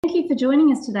Thank you for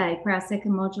joining us today for our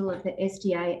second module of the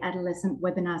SDA Adolescent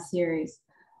Webinar Series.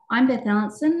 I'm Beth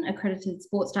Allenson, accredited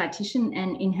sports dietitian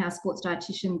and in-house sports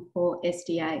dietitian for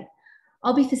SDA.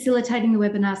 I'll be facilitating the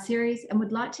webinar series and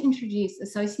would like to introduce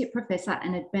Associate Professor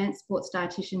and Advanced Sports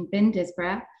Dietitian Ben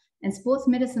Desbrow and Sports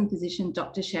Medicine Physician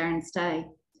Dr. Sharon Stay.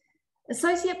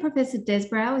 Associate Professor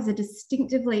Desbrow is a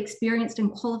distinctively experienced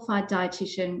and qualified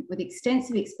dietitian with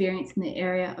extensive experience in the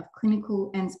area of clinical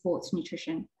and sports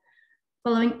nutrition.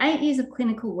 Following 8 years of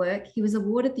clinical work, he was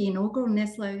awarded the inaugural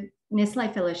Nestle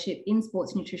Fellowship in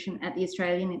Sports Nutrition at the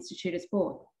Australian Institute of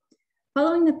Sport.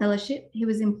 Following the fellowship, he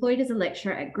was employed as a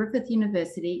lecturer at Griffith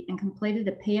University and completed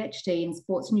a PhD in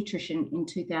sports nutrition in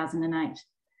 2008.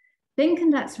 Ben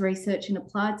conducts research in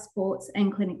applied sports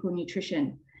and clinical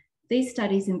nutrition. These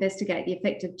studies investigate the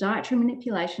effect of dietary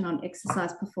manipulation on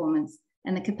exercise performance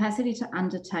and the capacity to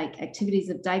undertake activities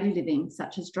of daily living,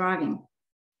 such as driving.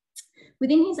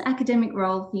 Within his academic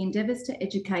role, he endeavours to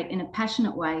educate in a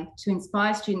passionate way to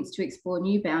inspire students to explore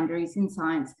new boundaries in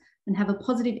science and have a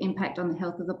positive impact on the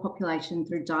health of the population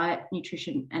through diet,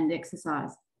 nutrition, and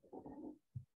exercise.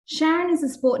 Sharon is a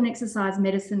sport and exercise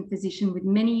medicine physician with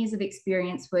many years of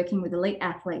experience working with elite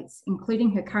athletes,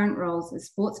 including her current roles as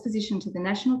sports physician to the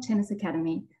National Tennis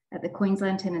Academy at the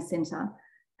Queensland Tennis Centre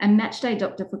and matchday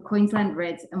doctor for Queensland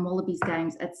Reds and Wallabies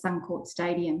games at Suncorp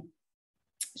Stadium.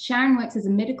 Sharon works as a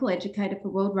medical educator for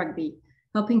World Rugby,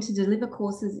 helping to deliver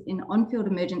courses in on-field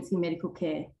emergency medical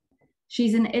care.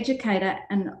 She's an educator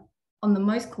and on the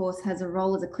most course has a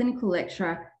role as a clinical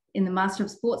lecturer in the Master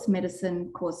of Sports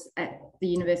Medicine course at the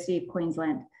University of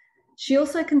Queensland. She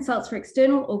also consults for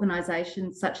external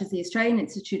organisations such as the Australian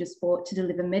Institute of Sport to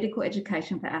deliver medical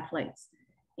education for athletes.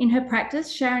 In her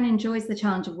practice, Sharon enjoys the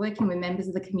challenge of working with members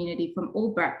of the community from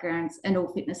all backgrounds and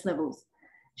all fitness levels.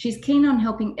 She's keen on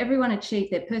helping everyone achieve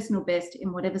their personal best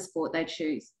in whatever sport they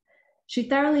choose. She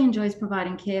thoroughly enjoys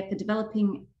providing care for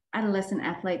developing adolescent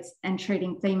athletes and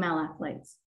treating female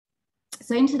athletes.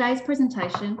 So in today's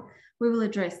presentation, we will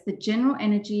address the general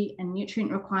energy and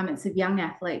nutrient requirements of young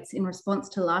athletes in response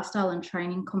to lifestyle and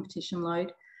training competition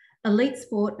load, elite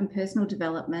sport and personal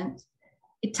development.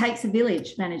 It takes a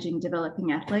village managing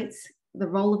developing athletes, the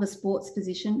role of a sports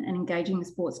physician and engaging the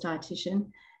sports dietitian,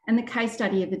 and the case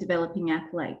study of the developing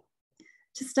athlete.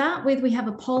 To start with, we have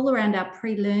a poll around our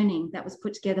pre-learning that was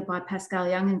put together by Pascal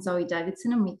Young and Zoe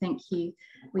Davidson, and we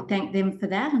thank them for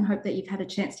that and hope that you've had a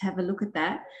chance to have a look at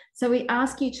that. So we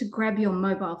ask you to grab your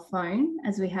mobile phone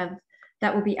as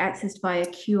that will be accessed by a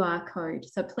QR code.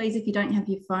 So please, if you don't have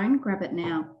your phone, grab it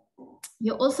now.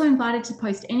 You're also invited to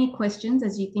post any questions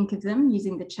as you think of them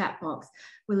using the chat box.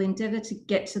 We'll endeavour to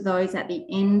get to those at the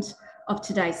end of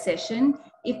today's session.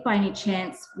 If by any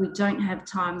chance we don't have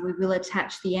time, we will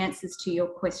attach the answers to your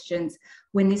questions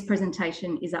when this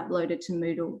presentation is uploaded to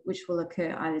Moodle, which will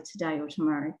occur either today or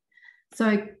tomorrow.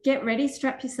 So get ready,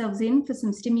 strap yourselves in for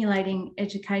some stimulating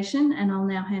education, and I'll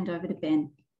now hand over to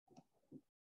Ben.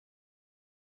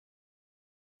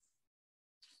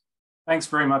 Thanks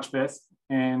very much, Beth.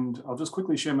 And I'll just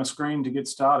quickly share my screen to get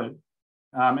started.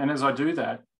 And as I do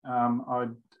that,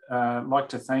 I'd like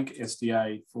to thank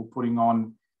SDA for putting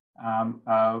on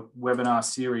a webinar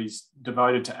series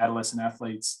devoted to adolescent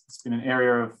athletes. It's been an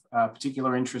area of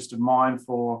particular interest of mine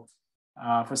for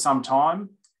some time.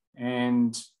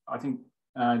 And I think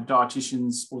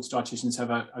sports dietitians have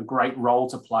a great role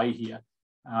to play here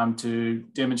to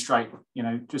demonstrate,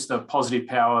 just the positive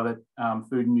power that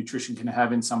food and nutrition can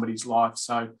have in somebody's life.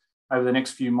 So over the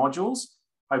next few modules,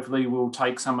 hopefully we'll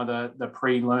take some of the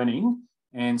pre-learning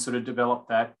and sort of develop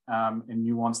that and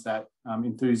nuance that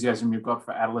enthusiasm you've got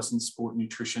for adolescent sport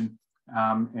nutrition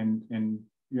and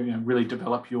really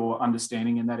develop your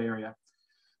understanding in that area.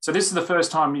 So this is the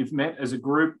first time you've met as a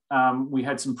group. We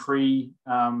had some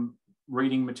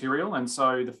pre-reading material, and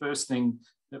so the first thing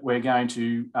that we're going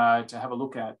to have a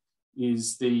look at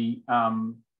is a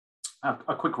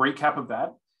quick recap of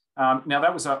that. Now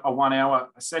that was a 1 hour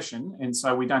session, and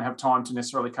so we don't have time to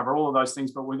necessarily cover all of those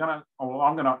things, but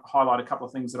I'm going to highlight a couple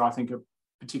of things that I think are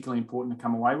particularly important to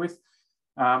come away with,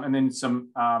 and then some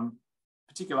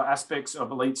particular aspects of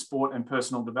elite sport and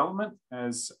personal development,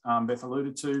 as Beth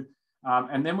alluded to,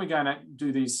 and then we're going to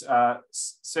do this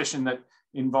session that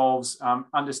involves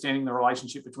understanding the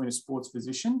relationship between a sports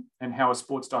physician and how a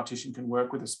sports dietitian can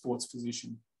work with a sports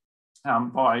physician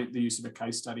by the use of a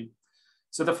case study.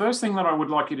 So the first thing that I would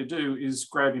like you to do is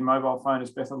grab your mobile phone,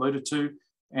 as Beth alluded to,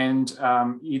 and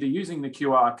either using the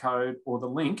QR code or the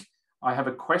link, I have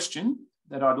a question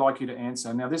that I'd like you to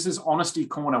answer. Now, this is Honesty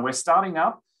Corner. We're starting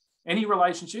up. Any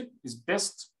relationship is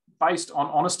best based on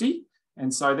honesty.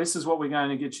 And so this is what we're going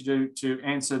to get you to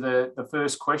answer the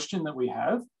first question that we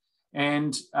have.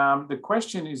 And the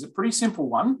question is a pretty simple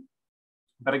one.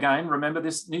 But again, remember,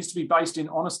 this needs to be based in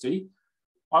honesty.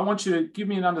 I want you to give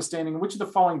me an understanding of which of the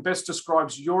following best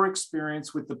describes your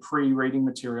experience with the pre-reading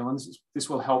material. And this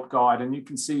will help guide. And you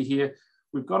can see here,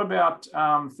 we've got about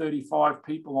 35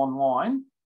 people online.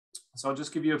 So I'll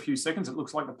just give you a few seconds. It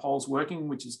looks like the poll's working,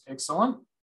 which is excellent.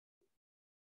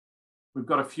 We've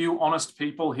got a few honest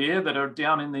people here that are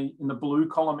down in the blue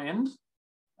column end,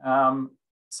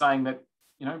 saying that,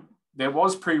 you know, there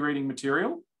was pre-reading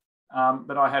material,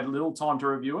 but I had little time to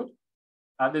review it.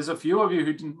 There's a few of you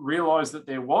who didn't realise that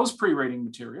there was pre-reading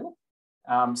material.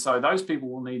 So those people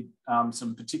will need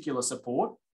some particular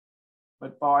support.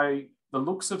 But by the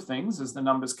looks of things, as the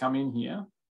numbers come in here,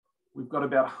 we've got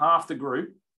about half the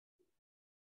group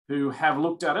who have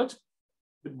looked at it,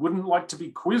 but wouldn't like to be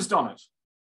quizzed on it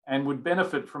and would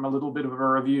benefit from a little bit of a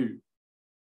review.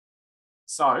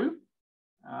 So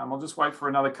I'll just wait for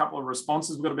another couple of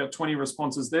responses. We've got about 20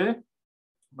 responses there.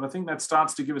 But I think that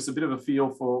starts to give us a bit of a feel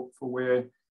for where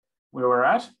we're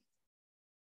at.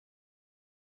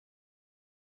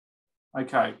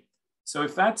 Okay, so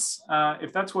if that's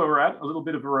where we're at, a little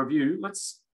bit of a review,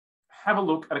 let's have a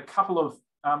look at a couple of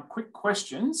quick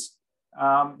questions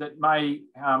that may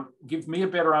give me a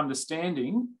better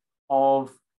understanding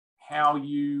of how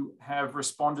you have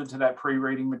responded to that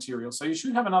pre-reading material. So you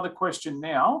should have another question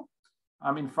now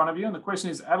in front of you. And the question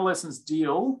is, adolescents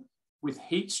deal with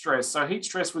heat stress. So heat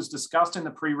stress was discussed in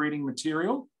the pre-reading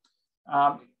material.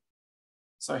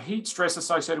 So heat stress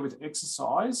associated with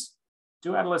exercise,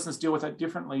 do adolescents deal with that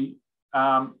differently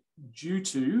due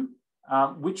to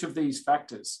which of these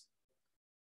factors?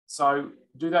 So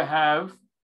do they have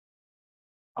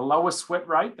a lower sweat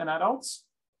rate than adults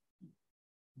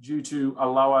due to a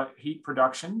lower heat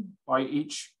production by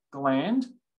each gland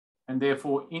and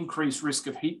therefore increased risk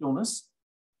of heat illness?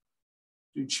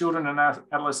 Do children and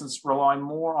adolescents rely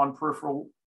more on peripheral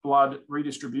blood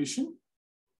redistribution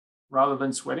rather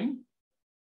than sweating?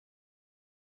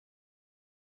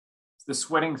 Is the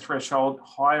sweating threshold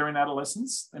higher in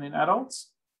adolescents than in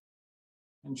adults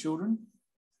and children?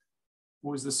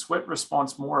 Or is the sweat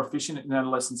response more efficient in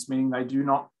adolescents, meaning they do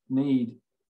not need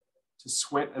to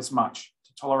sweat as much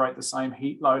to tolerate the same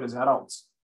heat load as adults?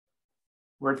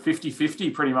 We're at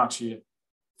 50-50 pretty much here.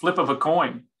 Flip of a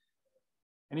coin.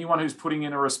 Anyone who's putting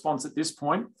in a response at this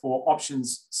point for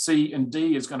options C and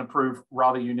D is going to prove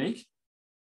rather unique.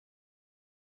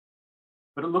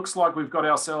 But it looks like we've got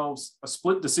ourselves a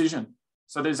split decision.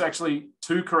 So there's actually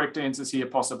two correct answers here,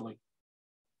 possibly.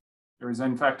 There is,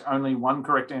 in fact, only one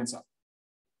correct answer.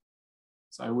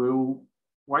 So we'll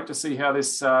wait to see how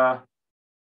this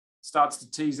starts to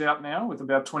tease out now with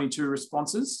about 22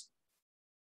 responses.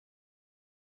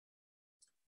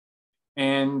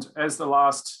 And as the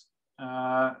last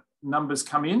numbers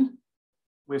come in,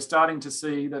 we're starting to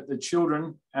see that the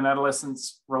children and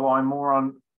adolescents rely more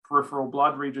on peripheral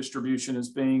blood redistribution as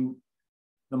being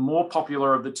the more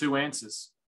popular of the two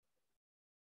answers.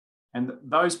 And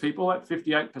those people, at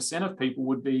 58% of people,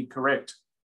 would be correct.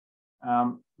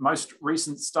 Most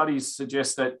recent studies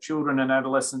suggest that children and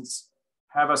adolescents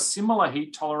have a similar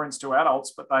heat tolerance to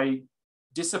adults, but they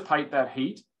dissipate that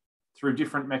heat through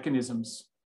different mechanisms.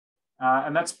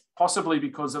 And that's possibly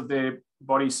because of their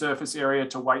body surface area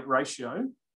to weight ratio,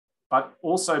 but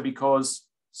also because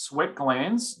sweat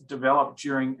glands develop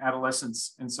during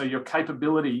adolescence. And so your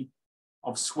capability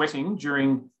of sweating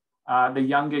during the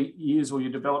younger years or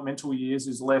your developmental years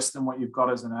is less than what you've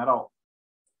got as an adult.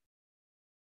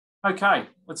 Okay,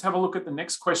 let's have a look at the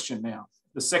next question now,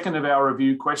 the second of our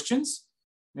review questions.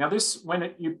 Now this, when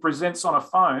it presents on a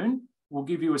phone, will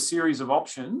give you a series of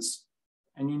options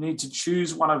and you need to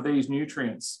choose one of these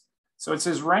nutrients. So it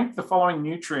says, rank the following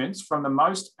nutrients from the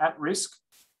most at risk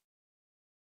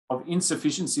of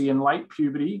insufficiency in late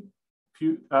puberty,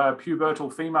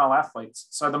 pubertal female athletes.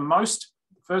 So the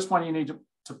first one you need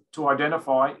to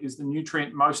identify is the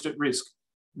nutrient most at risk.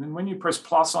 And then when you press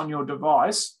plus on your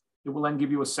device, it will then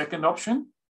give you a second option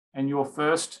and your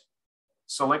first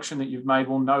selection that you've made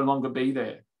will no longer be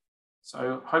there.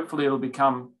 So hopefully it'll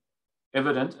become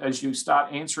evident as you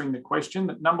start answering the question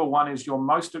that number one is your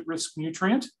most at risk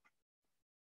nutrient,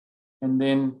 and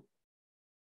then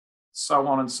so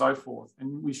on and so forth.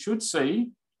 And we should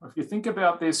see, if you think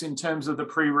about this in terms of the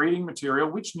pre-reading material,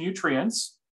 which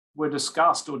nutrients were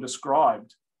discussed or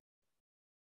described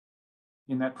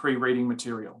in that pre-reading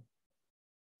material.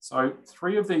 So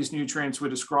 3 of these nutrients were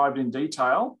described in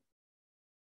detail,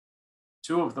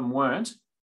 2 of them weren't.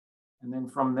 And then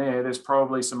from there's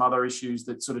probably some other issues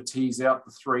that sort of tease out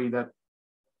the 3 that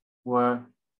were,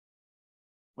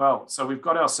 well, so we've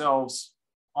got ourselves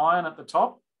iron at the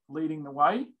top, leading the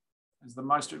way, as the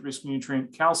most at-risk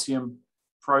nutrient, calcium,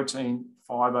 protein,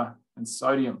 fibre, and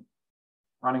sodium,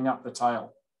 running up the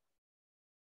tail.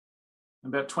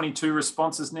 About 22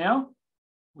 responses now.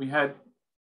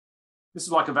 This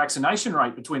is like a vaccination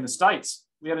rate between the states.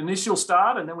 We had initial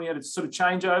start and then we had a sort of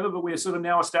changeover, but we're sort of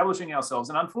now establishing ourselves.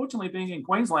 And unfortunately, being in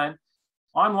Queensland,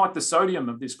 I'm like the sodium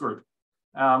of this group.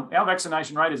 Our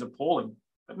vaccination rate is appalling.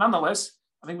 But nonetheless,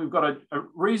 I think we've got a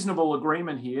reasonable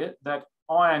agreement here that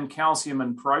iron, calcium,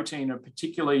 and protein are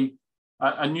particularly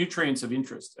nutrients of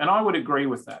interest. And I would agree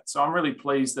with that. So I'm really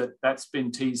pleased that that's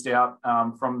been teased out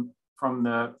from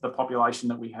the population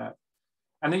that we have.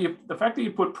 And then the fact that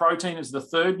you put protein as the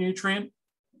third nutrient,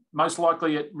 most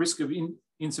likely at risk of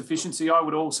insufficiency, I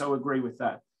would also agree with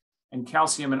that. And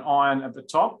calcium and iron at the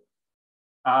top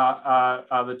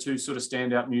are the two sort of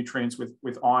standout nutrients,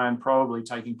 with iron probably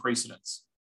taking precedence.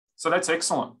 So that's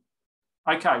excellent.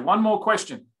 Okay, one more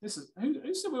question. This is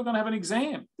who said we were going to have an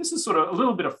exam? This is sort of a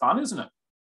little bit of fun, isn't it?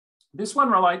 This one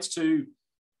relates to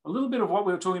a little bit of what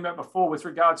we were talking about before with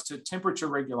regards to temperature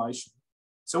regulation.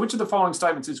 So which of the following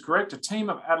statements is correct? A team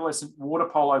of adolescent water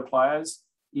polo players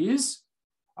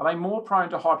are they more prone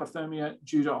to hypothermia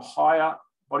due to a higher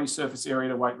body surface area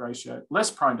to weight ratio, less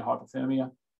prone to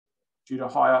hypothermia due to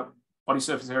higher body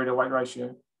surface area to weight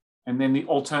ratio, and then the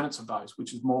alternates of those,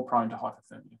 which is more prone to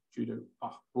hypothermia due to a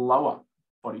lower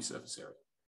body surface area.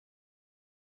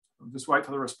 I'll just wait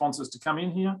for the responses to come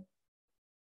in here.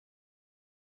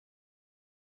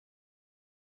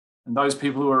 And those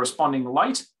people who are responding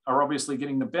late are obviously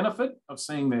getting the benefit of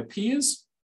seeing their peers.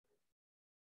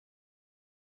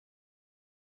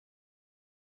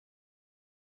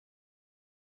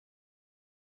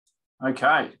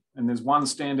 Okay, and there's one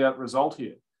standout result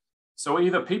here. So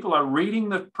either people are reading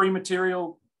the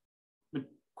pre-material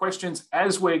questions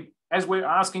as we're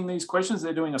asking these questions,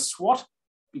 they're doing a SWOT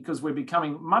because we're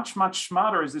becoming much, much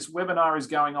smarter as this webinar is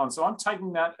going on. So I'm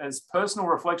taking that as personal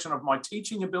reflection of my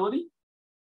teaching ability.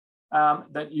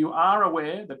 That you are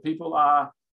aware that people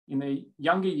are in their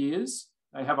younger years,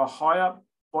 they have a higher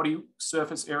body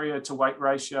surface area to weight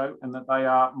ratio and that they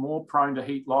are more prone to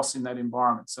heat loss in that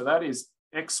environment. So that is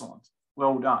excellent.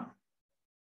 Well done.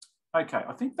 Okay,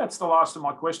 I think that's the last of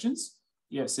my questions.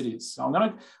 Yes, it is.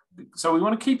 So we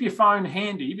want to keep your phone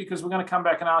handy because we're going to come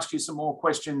back and ask you some more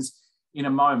questions in a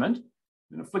moment.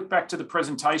 I'm going to flick back to the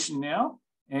presentation now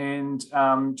and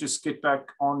just get back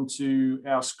onto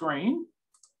our screen.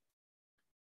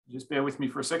 Just bear with me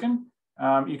for a second.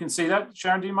 You can see that.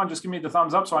 Sharon, do you mind just giving me the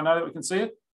thumbs up so I know that we can see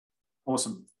it?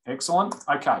 Awesome. Excellent.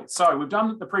 Okay, so we've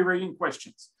done the pre-reading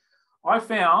questions. I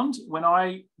found when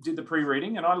I did the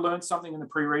pre-reading, and I learned something in the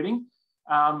pre-reading,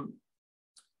 the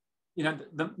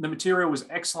material was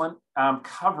excellent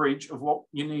coverage of what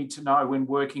you need to know when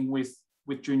working with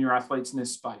junior athletes in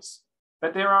this space.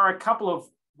 But there are a couple of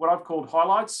what I've called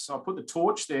highlights. So I put the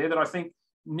torch there that I think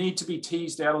need to be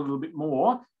teased out a little bit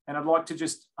more. And I'd like to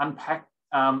just unpack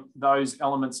those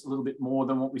elements a little bit more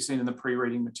than what we've seen in the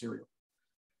pre-reading material.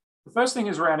 The first thing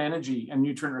is around energy and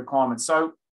nutrient requirements.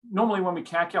 So normally when we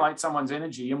calculate someone's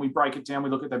energy and we break it down, we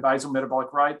look at their basal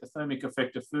metabolic rate, the thermic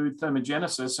effect of food,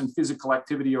 thermogenesis, and physical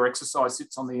activity or exercise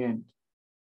sits on the end.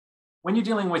 When you're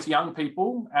dealing with young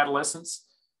people, adolescents,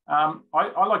 I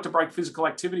like to break physical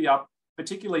activity up,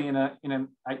 particularly in a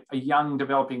young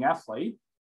developing athlete,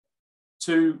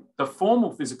 to the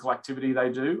formal physical activity they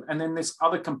do, and then this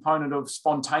other component of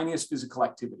spontaneous physical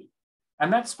activity.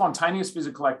 And that spontaneous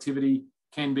physical activity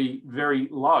can be very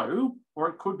low, or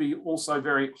it could be also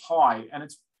very high.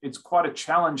 And it's quite a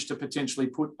challenge to potentially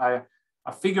put a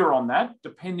figure on that,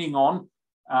 depending on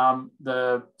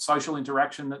the social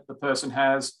interaction that the person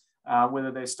has,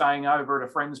 whether they're staying over at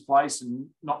a friend's place and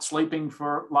not sleeping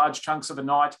for large chunks of a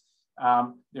night.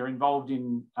 They're involved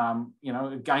in,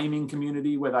 a gaming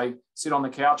community where they sit on the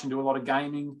couch and do a lot of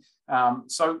gaming.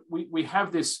 So we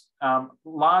have this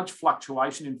large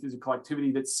fluctuation in physical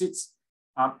activity that sits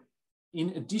in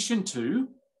addition to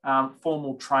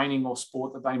formal training or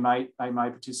sport that they may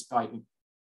participate in.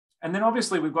 And then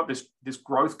obviously we've got this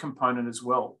growth component as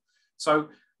well. So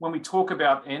when we talk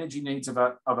about energy needs of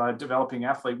a developing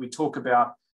athlete, we talk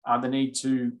about the need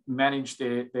to manage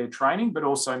their training, but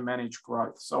also manage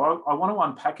growth. So I want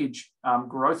to unpackage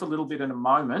growth a little bit in a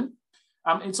moment.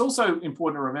 It's also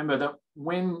important to remember that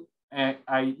when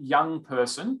a young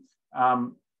person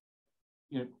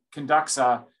conducts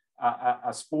a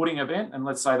sporting event, and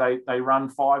let's say they run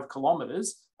 5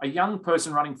 kilometres, a young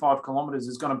person running 5 kilometres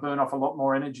is going to burn off a lot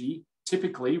more energy,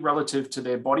 typically relative to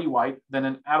their body weight, than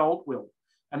an adult will.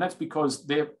 And that's because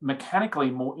they're mechanically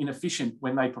more inefficient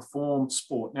when they perform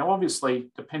sport. Now,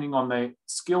 obviously, depending on their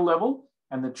skill level,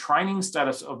 and the training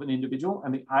status of an individual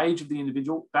and the age of the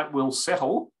individual, that will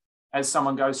settle as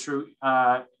someone goes through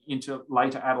into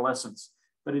later adolescence.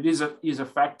 But it is a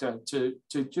factor to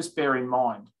just bear in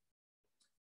mind.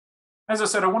 As I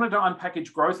said, I wanted to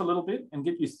unpackage growth a little bit and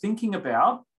get you thinking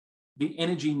about the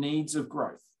energy needs of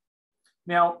growth.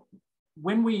 Now,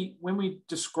 when we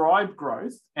describe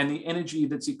growth and the energy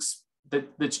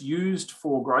that's used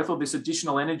for growth, or this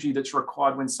additional energy that's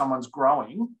required when someone's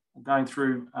growing, going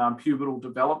through pubertal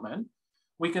development,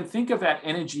 we can think of that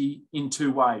energy in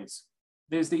two ways.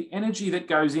 There's the energy that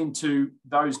goes into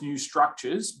those new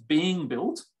structures being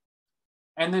built,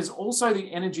 and there's also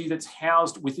the energy that's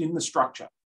housed within the structure.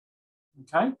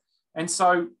 Okay, and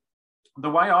so the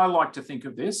way I like to think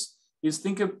of this is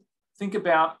think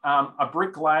about a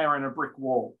brick layer and a brick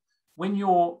wall. When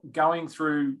you're going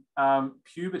through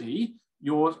puberty,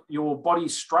 your body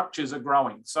structures are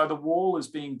growing. So the wall is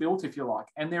being built, if you like,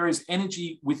 and there is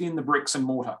energy within the bricks and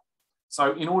mortar.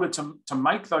 So in order to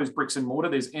make those bricks and mortar,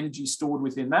 there's energy stored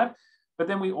within that. But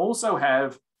then we also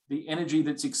have the energy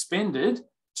that's expended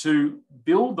to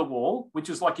build the wall, which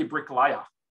is like your brick layer.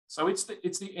 So it's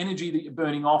the energy that you're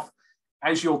burning off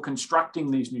as you're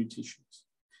constructing these new tissues.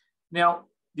 Now,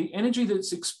 the energy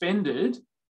that's expended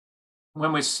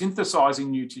when we're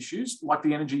synthesizing new tissues, like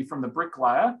the energy from the brick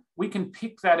layer, we can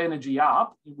pick that energy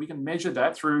up. We can measure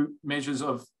that through measures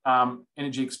of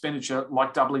energy expenditure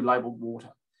like doubly labeled water.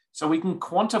 So we can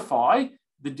quantify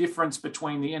the difference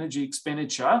between the energy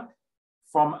expenditure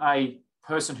from a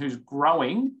person who's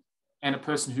growing and a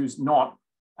person who's not,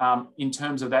 in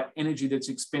terms of that energy that's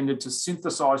expended to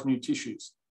synthesize new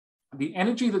tissues. The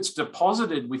energy that's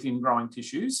deposited within growing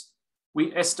tissues,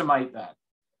 we estimate that.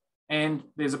 And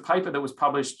there's a paper that was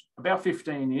published about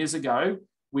 15 years ago,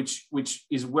 which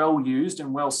is well used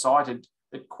and well cited,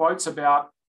 that quotes about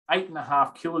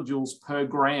 8.5 kilojoules per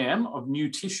gram of new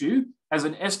tissue as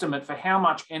an estimate for how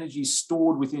much energy is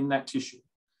stored within that tissue.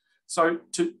 So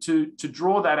to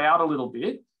draw that out a little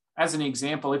bit, as an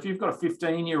example, if you've got a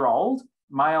 15-year-old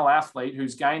male athlete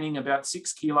who's gaining about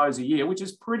 6 kilos a year, which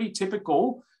is pretty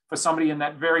typical for somebody in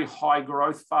that very high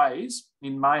growth phase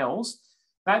in males,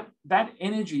 that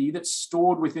energy that's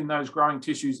stored within those growing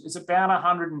tissues is about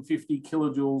 150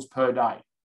 kilojoules per day.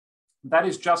 That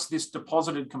is just this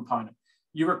deposited component.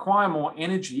 You require more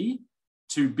energy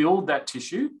to build that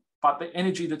tissue, but the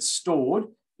energy that's stored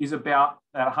is about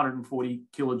 140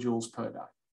 kilojoules per day.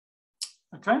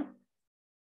 Okay?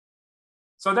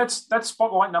 So that's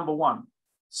spotlight number one.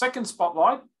 Second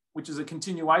spotlight, which is a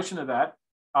continuation of that,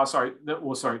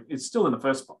 it's still in the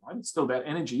first spotlight, it's still about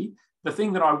energy. The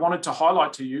thing that I wanted to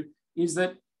highlight to you is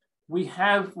that we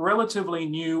have relatively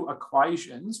new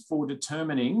equations for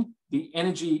determining the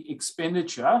energy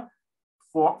expenditure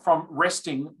from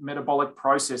resting metabolic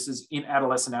processes in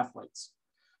adolescent athletes.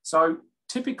 So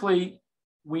typically,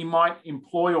 we might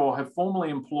employ or have formerly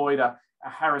employed a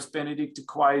Harris-Benedict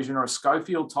equation or a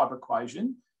Schofield type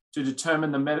equation to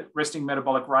determine the resting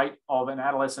metabolic rate of an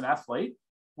adolescent athlete.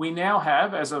 We now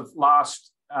have, as of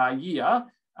last year,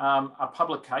 a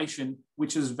publication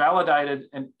which has validated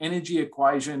an energy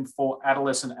equation for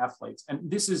adolescent athletes. And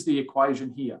this is the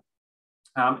equation here.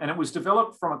 And it was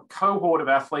developed from a cohort of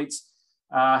athletes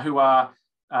who are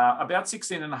about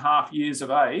 16.5 years of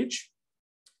age,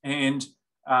 and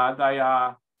they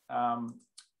are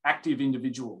active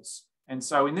individuals. And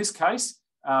so in this case,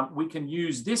 we can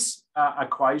use this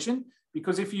equation,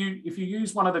 because if you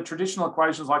use one of the traditional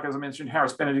equations, like as I mentioned,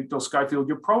 Harris-Benedict or Schofield,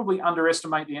 you'll probably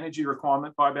underestimate the energy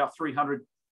requirement by about 300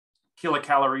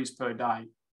 kilocalories per day.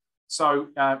 So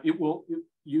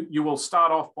you will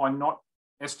start off by not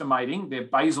estimating their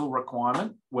basal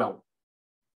requirement well.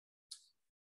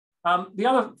 The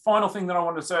other final thing that I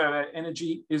want to say about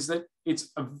energy is that it's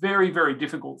a very, very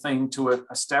difficult thing to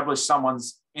establish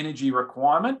someone's energy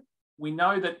requirement. We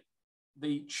know that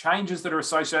the changes that are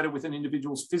associated with an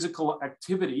individual's physical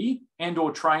activity and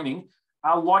or training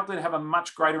are likely to have a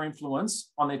much greater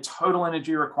influence on their total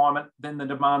energy requirement than the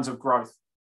demands of growth.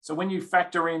 So when you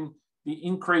factor in the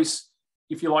increase,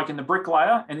 if you like, in the brick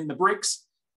layer and in the bricks,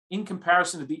 in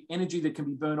comparison to the energy that can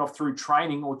be burned off through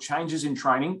training or changes in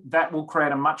training, that will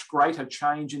create a much greater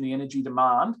change in the energy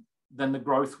demand than the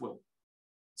growth will.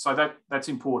 So that's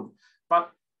important. But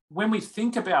when we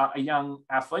think about a young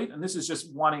athlete, and this is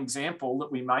just one example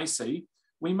that we may see,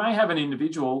 we may have an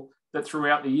individual that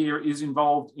throughout the year is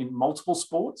involved in multiple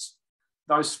sports.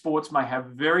 Those sports may have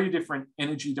very different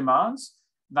energy demands.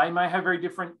 They may have very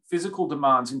different physical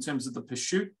demands in terms of the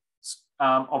pursuit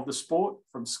of the sport,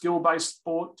 from skill-based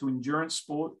sport to endurance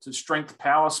sport to strength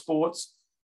power sports,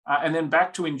 and then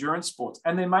back to endurance sports.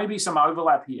 And there may be some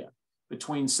overlap here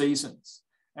between seasons.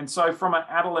 And so from an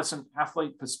adolescent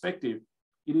athlete perspective,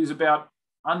 it is about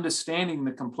understanding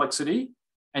the complexity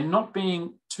and not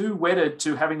being too wedded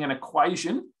to having an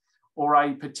equation or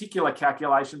a particular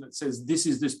calculation that says this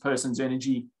is this person's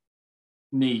energy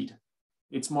need.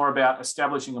 It's more about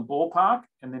establishing a ballpark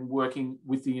and then working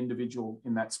with the individual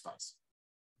in that space.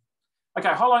 Okay,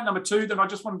 highlight number 2 that I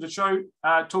just wanted to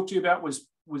talk to you about was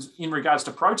in regards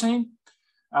to protein.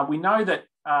 We know that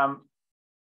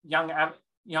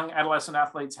young adolescent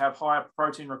athletes have higher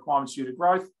protein requirements due to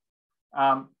growth.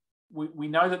 We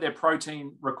know that their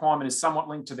protein requirement is somewhat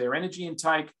linked to their energy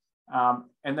intake,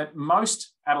 and that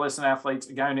most adolescent athletes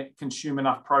are going to consume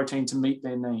enough protein to meet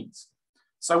their needs.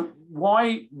 So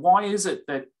why is it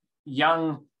that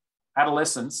young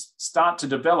adolescents start to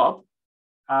develop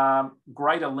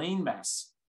greater lean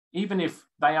mass, even if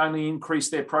they only increase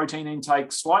their protein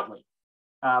intake slightly?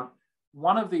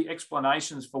 One of the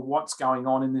explanations for what's going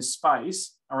on in this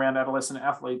space around adolescent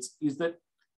athletes is that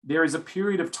there is a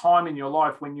period of time in your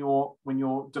life when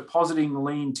you're depositing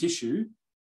lean tissue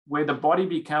where the body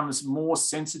becomes more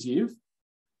sensitive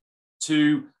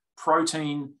to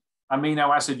protein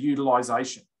amino acid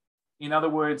utilization. In other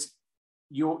words,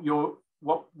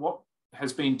 what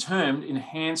has been termed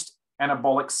enhanced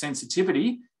anabolic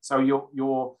sensitivity. So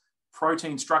your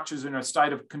protein structures are in a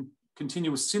state of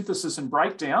continuous synthesis and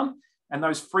breakdown, and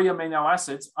those free amino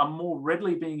acids are more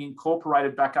readily being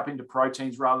incorporated back up into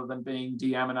proteins rather than being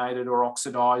deaminated or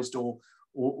oxidized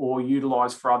or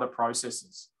utilized for other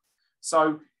processes.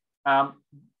 So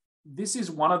this is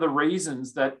one of the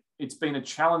reasons that it's been a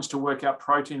challenge to work out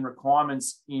protein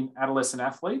requirements in adolescent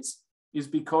athletes, is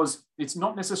because it's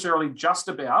not necessarily just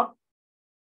about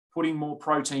putting more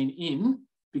protein in,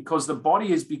 because the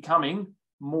body is becoming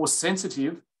more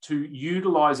sensitive to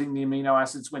utilizing the amino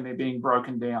acids when they're being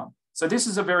broken down. So this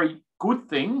is a very good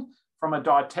thing from a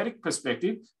dietetic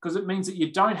perspective, because it means that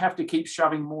you don't have to keep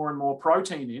shoving more and more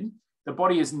protein in. The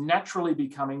body is naturally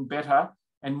becoming better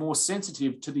and more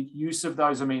sensitive to the use of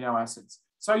those amino acids.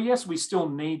 So yes, we still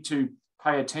need to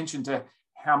pay attention to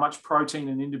how much protein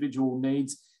an individual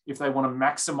needs if they want to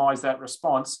maximize that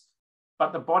response,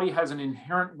 but the body has an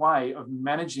inherent way of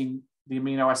managing the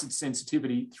amino acid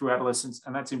sensitivity through adolescence,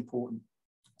 and that's important.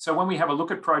 So when we have a look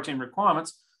at protein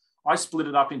requirements, I split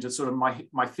it up into sort of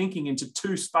my thinking into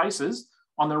 2 spaces.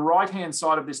 On the right-hand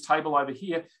side of this table over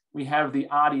here, we have the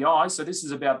RDI. So this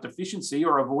is about deficiency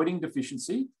or avoiding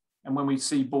deficiency. And when we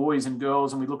see boys and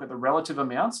girls and we look at the relative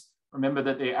amounts, remember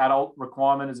that their adult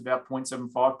requirement is about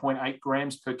 0.75, 0.8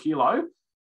 grams per kilo.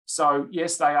 So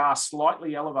yes, they are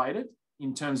slightly elevated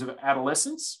in terms of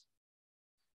adolescence.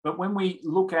 But when we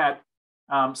look at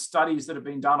studies that have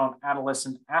been done on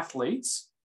adolescent athletes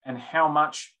and how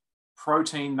much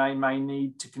protein they may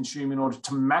need to consume in order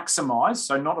to maximize,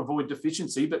 so not avoid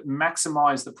deficiency, but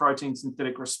maximize the protein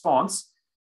synthetic response,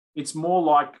 it's more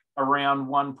like around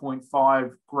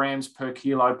 1.5 grams per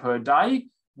kilo per day,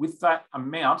 with that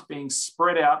amount being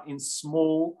spread out in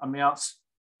small amounts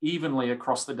evenly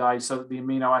across the day so that the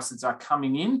amino acids are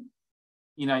coming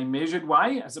in a measured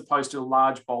way, as opposed to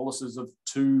large boluses of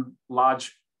 2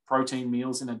 large protein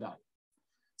meals in a day.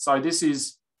 So this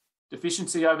is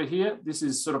deficiency over here. This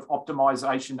is sort of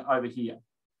optimization over here.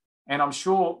 And I'm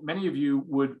sure many of you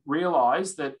would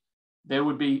realize that there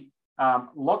would be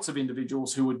lots of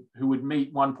individuals who would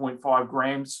meet 1.5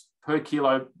 grams per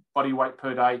kilo body weight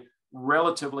per day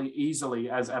relatively easily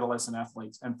as adolescent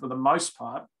athletes. And for the most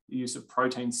part, the use of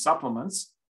protein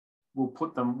supplements will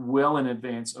put them well in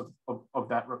advance of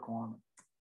that requirement.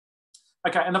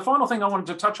 Okay, and the final thing I wanted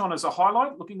to touch on as a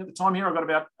highlight, looking at the time here, I've got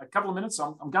about a couple of minutes,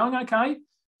 so I'm going okay,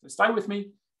 so stay with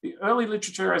me. The early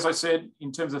literature, as I said,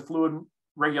 in terms of fluid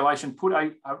regulation, put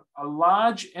a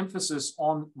large emphasis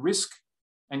on risk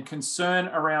and concern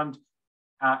around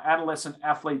adolescent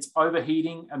athletes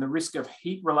overheating and the risk of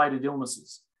heat-related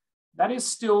illnesses. That is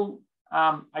still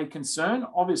a concern.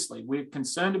 Obviously, we're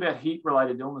concerned about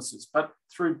heat-related illnesses, but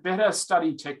through better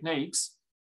study techniques,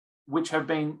 which have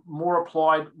been more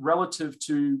applied relative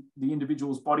to the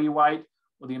individual's body weight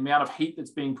or the amount of heat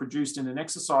that's being produced in an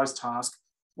exercise task,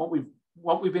 what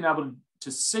we've been able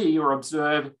to see or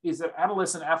observe is that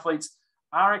adolescent athletes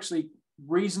are actually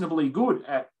reasonably good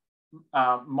at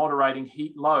moderating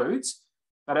heat loads.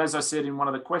 But as I said in one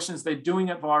of the questions, they're doing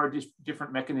it via a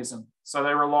different mechanism. So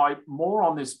they rely more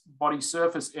on this body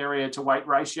surface area to weight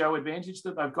ratio advantage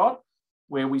that they've got,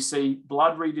 where we see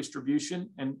blood redistribution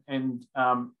and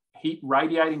heat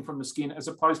radiating from the skin as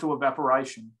opposed to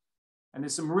evaporation. And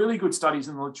there's some really good studies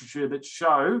in the literature that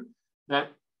show that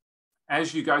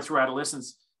as you go through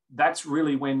adolescence, that's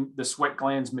really when the sweat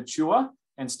glands mature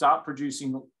and start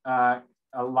producing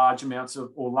larger amounts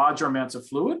of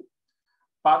fluid.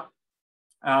 But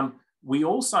we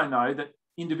also know that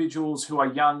individuals who are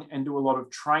young and do a lot of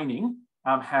training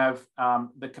have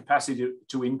the capacity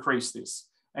to increase this.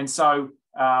 And so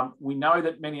we know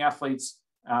that many athletes,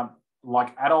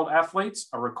 like adult athletes,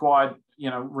 are require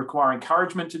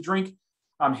encouragement to drink.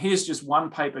 Here's just one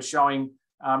paper showing,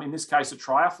 in this case, a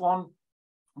triathlon,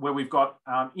 where we've got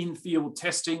in-field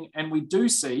testing, and we do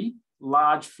see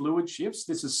large fluid shifts.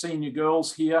 This is senior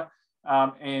girls here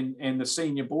and the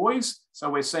senior boys. So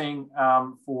we're seeing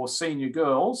for senior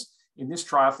girls in this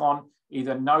triathlon,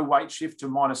 either no weight shift to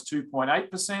minus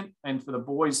 2.8%, and for the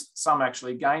boys, some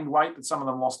actually gained weight, but some of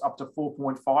them lost up to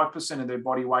 4.5% of their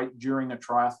body weight during a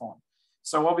triathlon.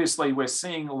 So obviously we're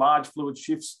seeing large fluid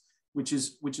shifts, which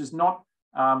is not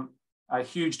a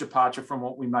huge departure from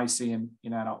what we may see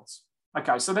in adults.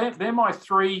 Okay, so they're my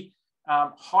three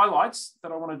highlights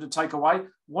that I wanted to take away.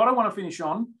 What I want to finish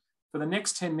on for the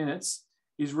next 10 minutes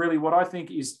is really what I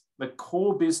think is the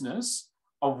core business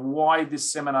of why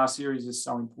this seminar series is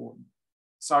so important.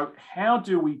 So how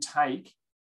do we take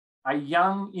a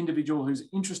young individual who's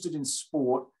interested in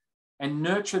sport and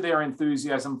nurture their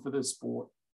enthusiasm for the sport,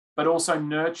 but also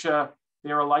nurture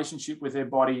their relationship with their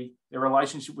body, their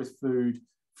relationship with food,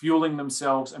 fueling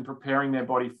themselves and preparing their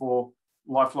body for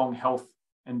lifelong health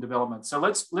and development. So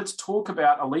let's talk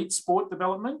about elite sport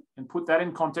development and put that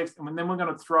in context. And then we're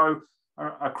going to throw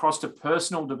across to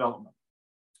personal development.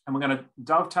 And we're going to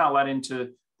dovetail that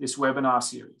into this webinar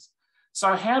series.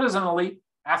 So how does an elite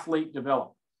athlete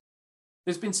develop?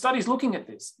 There's been studies looking at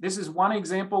this. This is one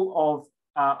example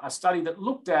of a study that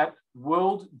looked at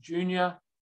World Junior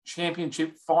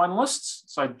Championship finalists,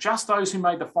 so just those who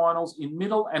made the finals in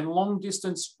middle and long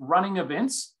distance running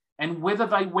events, and whether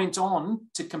they went on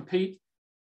to compete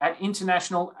at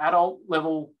international adult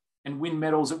level and win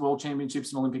medals at World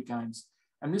Championships and Olympic Games.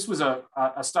 And this was a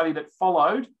study that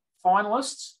followed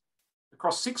finalists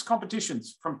across 6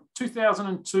 competitions from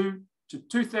 2002 to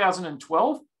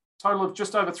 2012, total of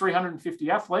just over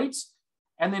 350 athletes,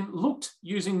 and then looked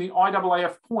using the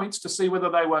IAAF points to see whether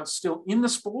they were still in the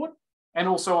sport, and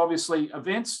also obviously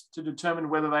events to determine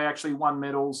whether they actually won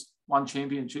medals, won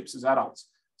championships as adults.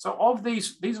 So of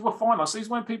these were finalists. These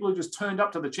weren't people who just turned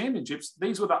up to the championships.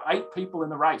 These were the 8 people in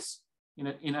the race in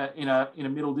a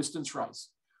middle distance race,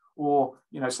 or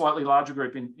slightly larger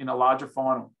group in a larger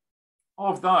final.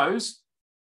 Of those,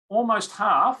 almost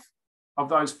half of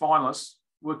those finalists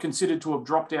were considered to have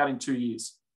dropped out in 2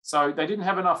 years. So they didn't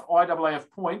have enough IAAF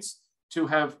points to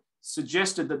have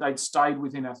suggested that they'd stayed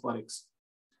within athletics.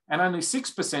 And only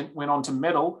 6% went on to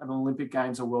medal at Olympic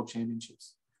Games or World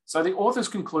Championships. So the authors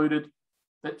concluded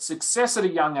that success at a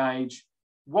young age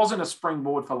wasn't a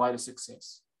springboard for later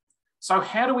success. So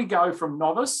how do we go from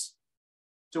novice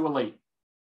to elite?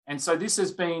 And so this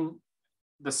has been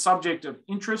the subject of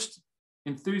interest,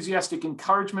 enthusiastic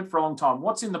encouragement for a long time.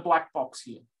 What's in the black box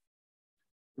here?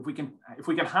 If we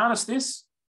can harness this,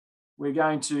 we're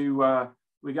going to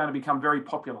become very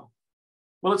popular.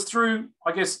 Well, it's through,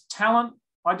 I guess, talent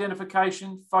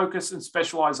identification, focus, and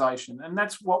specialization. And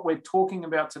that's what we're talking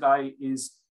about today,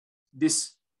 is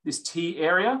this T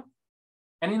area.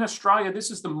 And in Australia, this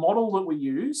is the model that we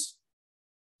use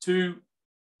to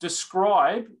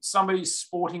describe somebody's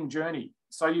sporting journey.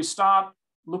 So you start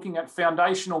looking at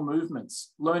foundational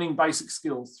movements, learning basic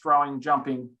skills, throwing,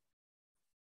 jumping,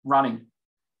 running.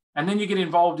 And then you get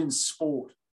involved in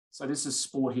sport. So this is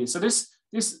sport here. So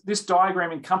this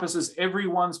diagram encompasses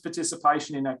everyone's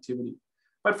participation in activity.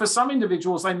 But for some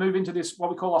individuals, they move into this,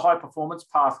 what we call a high performance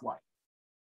pathway.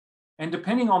 And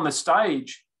depending on the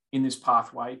stage in this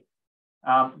pathway,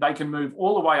 they can move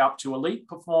all the way up to elite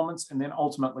performance and then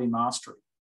ultimately mastery.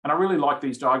 And I really like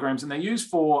these diagrams, and they're used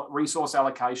for resource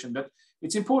allocation, but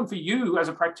it's important for you as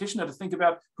a practitioner to think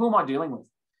about, who am I dealing with?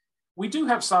 We do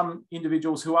have some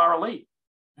individuals who are elite,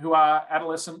 who are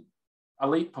adolescent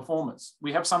elite performers.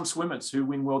 We have some swimmers who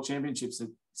win world championships at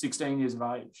 16 years of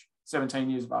age, 17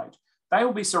 years of age. They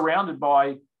will be surrounded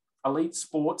by elite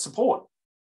sport support.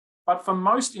 But for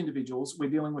most individuals, we're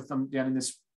dealing with them down in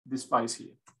this phase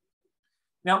here.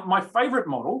 Now, my favorite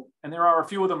model, and there are a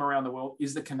few of them around the world,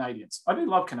 is the Canadians. I do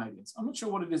love Canadians. I'm not sure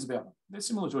what it is about them. They're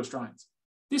similar to Australians.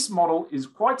 This model is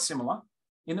quite similar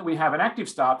in that we have an active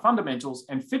start, fundamentals,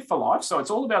 and fit for life. So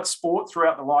it's all about sport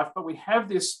throughout the life, but we have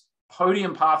this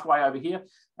podium pathway over here.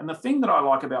 And the thing that I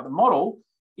like about the model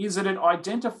is that it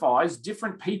identifies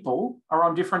different people are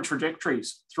on different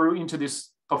trajectories through into this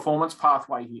performance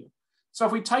pathway here. So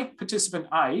if we take participant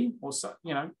A, or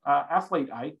athlete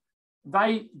A,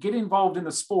 they get involved in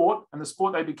the sport, and the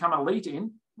sport they become elite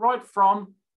in right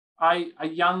from a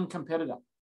young competitor.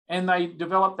 And they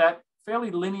develop that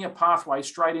fairly linear pathway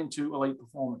straight into elite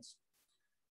performance.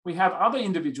 We have other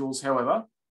individuals, however,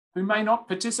 who may not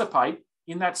participate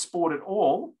in that sport at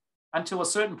all until a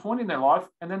certain point in their life,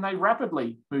 and then they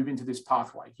rapidly move into this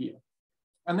pathway here.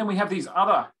 And then we have these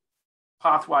other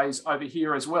pathways over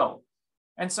here as well.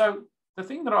 And so the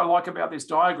thing that I like about this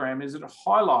diagram is it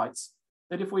highlights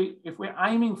that if we're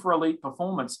aiming for elite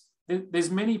performance, there's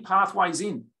many pathways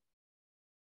in.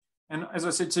 And as I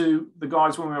said to the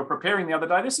guys when we were preparing the other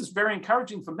day, this is very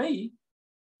encouraging for me,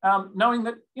 knowing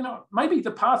that, maybe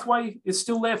the pathway is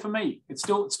still there for me. It's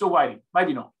still waiting,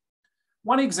 maybe not.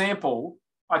 One example,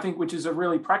 I think, which is a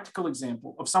really practical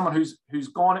example of someone who's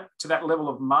gone to that level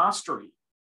of mastery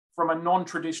from a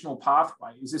non-traditional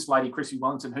pathway is this lady, Chrissy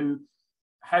Wellington, who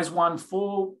has won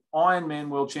 4 Ironman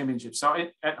World Championships. So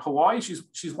at Hawaii,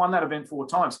 she's won that event 4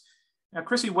 times. Now,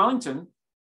 Chrissy Wellington,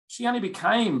 she only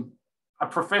became a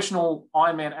professional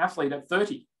Ironman athlete at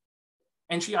 30,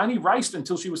 and she only raced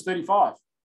until she was 35.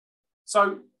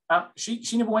 So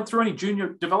she never went through any junior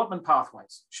development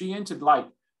pathways. She entered late.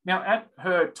 Now, at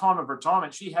her time of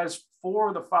retirement, she has 4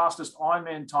 of the fastest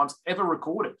Ironman times ever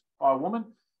recorded by a woman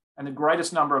and the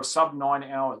greatest number of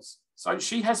sub-9 hours. So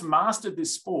she has mastered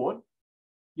this sport,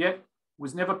 yet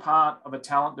was never part of a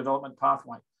talent development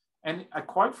pathway. And a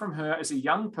quote from her as a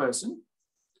young person,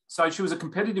 so she was a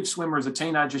competitive swimmer as a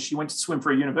teenager. She went to swim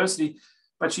for a university,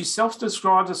 but she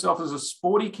self-describes herself as a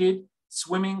sporty kid,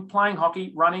 swimming, playing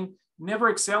hockey, running, never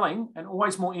excelling, and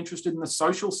always more interested in the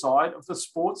social side of the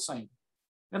sports scene.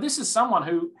 Now, this is someone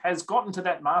who has gotten to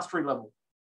that mastery level.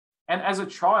 And as a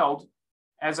child,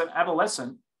 as an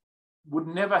adolescent, would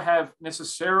never have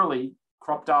necessarily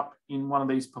cropped up in one of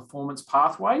these performance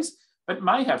pathways, but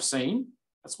may have seen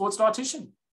a sports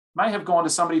dietitian, may have gone to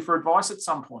somebody for advice at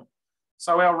some point.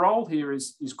 So our role here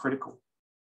is critical.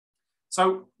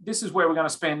 So this is where we're going to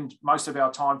spend most of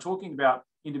our time talking about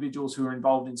individuals who are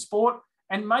involved in sport,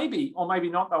 and maybe or maybe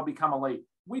not they'll become elite.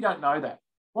 We don't know that.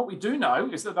 What we do know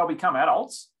is that they'll become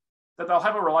adults, that they'll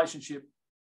have a relationship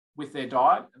with their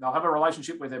diet, they'll have a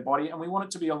relationship with their body, and we want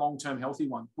it to be a long-term healthy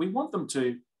one. We want them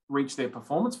to reach their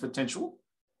performance potential,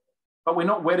 but we're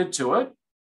not wedded to it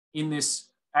in this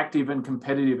active and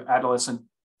competitive adolescent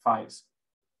phase.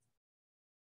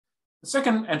 The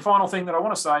second and final thing that I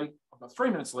want to say, I've got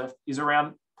 3 minutes left, is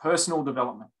around personal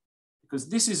development, because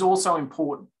this is also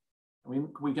important.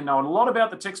 We can know a lot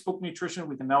about the textbook nutrition.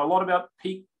 We can know a lot about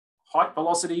peak height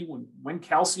velocity when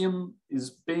calcium is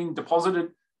being deposited,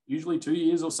 usually 2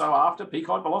 years or so after peak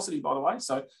height velocity, by the way.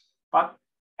 But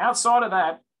outside of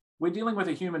that, we're dealing with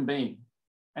a human being.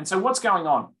 And so what's going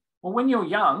on? Well, when you're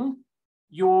young,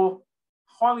 you're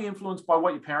highly influenced by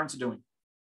what your parents are doing,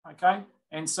 okay?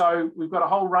 And so we've got a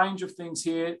whole range of things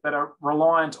here that are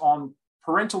reliant on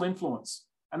parental influence.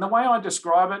 And the way I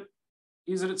describe it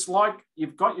is that it's like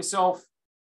you've got yourself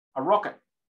a rocket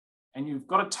and you've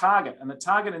got a target. And the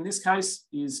target in this case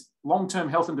is long-term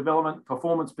health and development,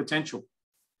 performance potential.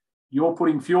 You're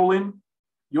putting fuel in,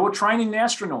 you're training the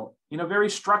astronaut in a very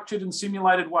structured and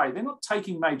simulated way. They're not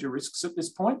taking major risks at this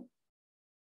point.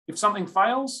 If something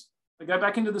fails, they go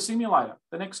back into the simulator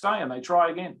the next day and they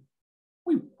try again.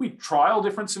 We trial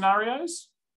different scenarios.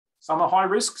 Some are high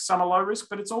risk, some are low risk,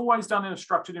 but it's always done in a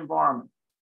structured environment.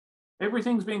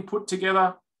 Everything's being put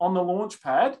together on the launch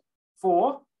pad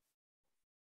for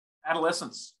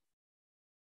adolescence.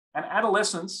 And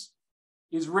adolescence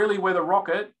is really where the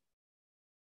rocket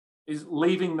is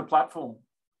leaving the platform.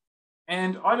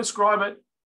 And I describe it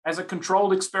as a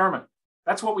controlled experiment.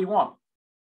 That's what we want.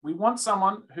 We want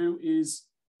someone who is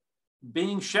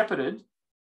being shepherded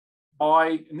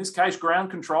by, in this case, ground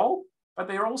control, but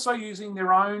they're also using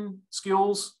their own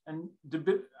skills and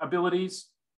abilities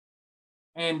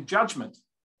and judgment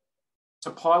to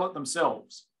pilot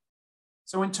themselves.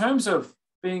 So in terms of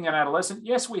being an adolescent,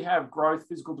 yes, we have growth,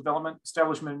 physical development,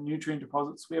 establishment of nutrient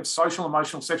deposits. We have social,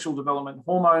 emotional, sexual development,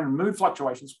 hormone and mood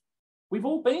fluctuations. We've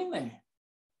all been there.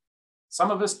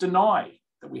 Some of us deny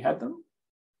that we had them,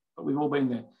 but we've all been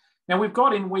there. Now, we've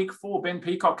got in week 4, Ben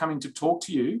Peacock coming to talk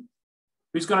to you,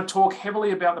 who's going to talk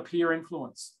heavily about the peer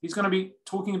influence. He's going to be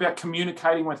talking about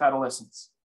communicating with adolescents.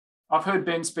 I've heard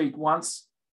Ben speak once,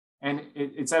 and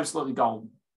it's absolutely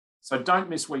golden. So don't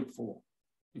miss week 4.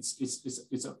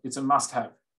 It's a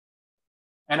must-have.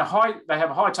 And they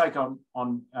have a high take on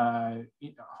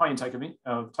high intake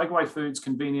of takeaway foods,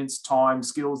 convenience, time,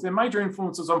 skills. They're major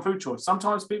influences on food choice.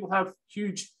 Sometimes people have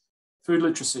huge food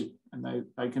literacy and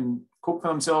they can cook for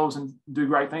themselves and do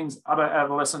great things. Other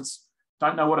adolescents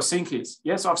don't know what a sink is.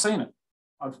 Yes, I've seen it.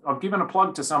 I've given a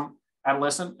plug to some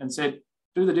adolescent and said,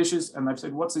 do the dishes. And they've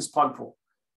said, what's this plug for?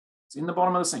 It's in the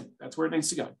bottom of the sink. That's where it needs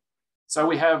to go. So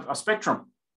we have a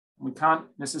spectrum. We can't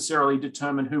necessarily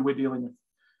determine who we're dealing with.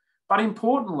 But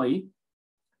importantly,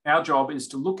 Our job is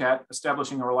to look at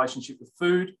establishing a relationship with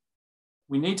food.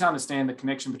 We need to understand the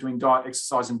connection between diet,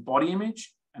 exercise, and body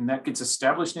image, and that gets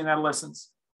established in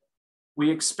adolescence. We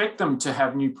expect them to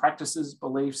have new practices,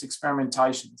 beliefs,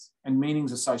 experimentations, and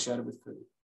meanings associated with food.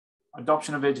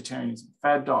 Adoption of vegetarianism,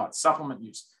 fad diets, supplement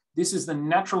use. This is the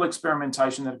natural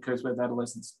experimentation that occurs with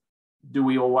adolescents. Do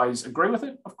we always agree with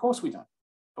it? Of course we don't,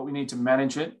 but we need to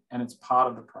manage it, and it's part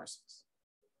of the process.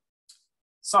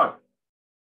 So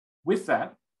with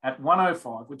that, at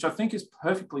 1:05, which I think is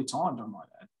perfectly timed, I might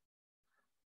add,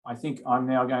 I think I'm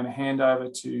now going to hand over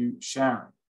to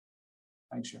Sharon.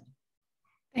 Thanks, Sharon.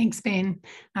 Thanks, Ben.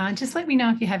 Just let me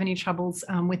know if you have any troubles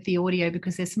with the audio,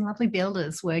 because there's some lovely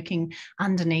builders working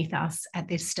underneath us at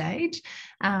this stage.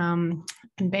 And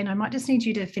Ben, I might just need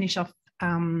you to finish off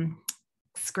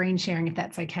screen sharing, if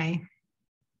that's okay.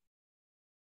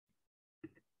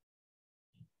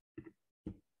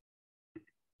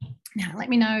 Now, let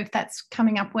me know if that's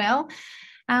coming up well.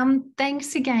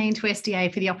 Thanks again to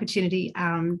SDA for the opportunity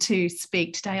to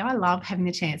speak today. I love having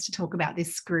the chance to talk about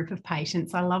this group of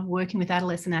patients. I love working with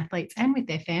adolescent athletes and with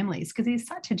their families, because it's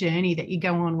such a journey that you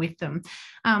go on with them.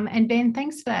 And Ben,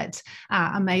 thanks for that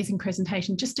amazing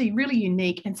presentation. Just a really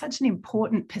unique and such an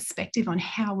important perspective on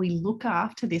how we look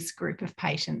after this group of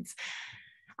patients.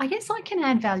 I guess I can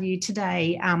add value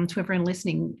today to everyone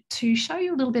listening to show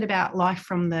you a little bit about life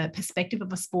from the perspective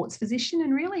of a sports physician,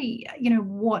 and really,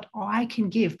 what I can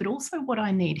give, but also what I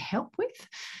need help with.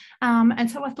 And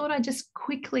so I thought I'd just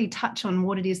quickly touch on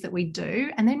what it is that we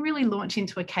do, and then really launch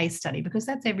into a case study, because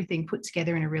that's everything put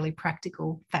together in a really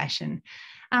practical fashion.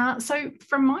 So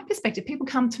from my perspective, people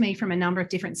come to me from a number of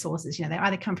different sources. They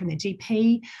either come from their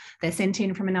GP, they're sent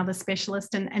in from another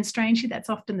specialist, and strangely, that's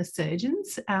often the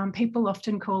surgeons. People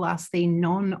often call us the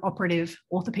non-operative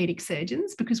orthopedic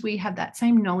surgeons, because we have that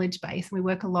same knowledge base, and we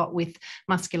work a lot with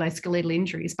musculoskeletal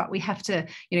injuries, but we have to,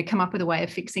 come up with a way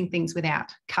of fixing things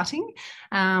without cutting.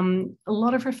 A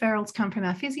lot of referrals come from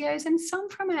our physios and some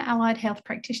from our allied health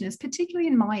practitioners, particularly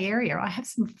in my area. I have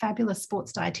some fabulous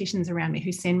sports dietitians around me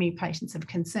who send me patients of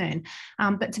concern.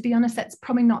 But to be honest, that's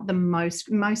probably not the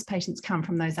most patients come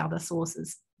from those other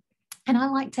sources. And I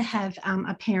like to have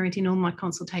a parent in all my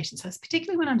consultations. So it's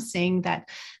particularly when I'm seeing that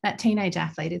teenage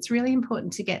athlete, it's really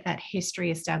important to get that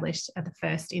history established at the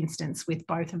first instance with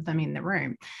both of them in the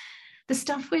room. The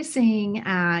stuff we're seeing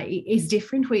is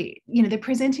different. The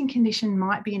presenting condition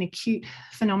might be an acute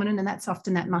phenomenon, and that's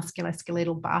often that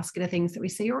musculoskeletal basket of things that we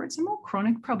see, or it's a more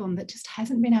chronic problem that just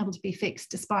hasn't been able to be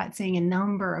fixed despite seeing a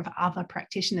number of other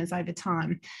practitioners over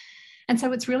time. And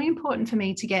so it's really important for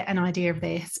me to get an idea of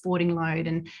their sporting load.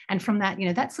 And from that,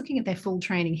 that's looking at their full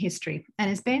training history.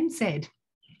 And as Ben said,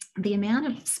 the amount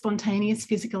of spontaneous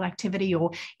physical activity or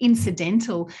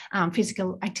incidental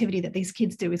physical activity that these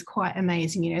kids do is quite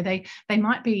amazing. They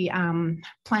might be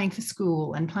playing for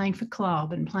school and playing for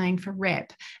club and playing for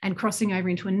rep and crossing over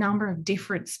into a number of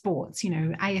different sports,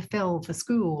 AFL for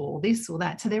school or this or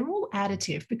that. So they're all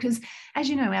additive, because as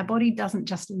you know, our body doesn't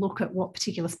just look at what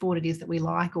particular sport it is that we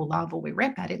like or love or we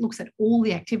rep at. It looks at all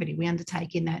the activity we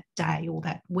undertake in that day or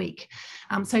that week.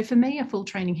 So for me, a full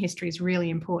training history is really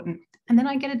important. And then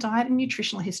I get a diet and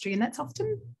nutritional history, and that's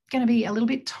often going to be a little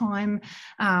bit time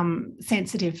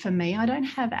sensitive for me. I don't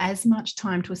have as much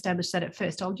time to establish that at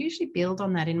first. I'll usually build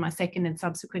on that in my second and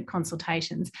subsequent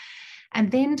consultations, and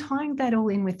then tying that all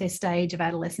in with their stage of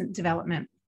adolescent development.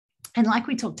 And like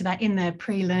we talked about in the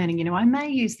pre-learning, I may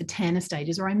use the Tanner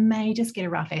stages, or I may just get a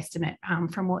rough estimate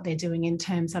from what they're doing in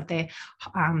terms of their,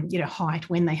 height,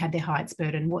 when they had their height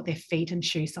spurt, and what their feet and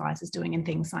shoe size is doing and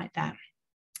things like that.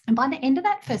 And by the end of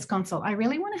that first consult, I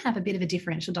really want to have a bit of a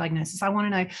differential diagnosis. I want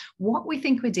to know what we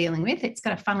think we're dealing with. It's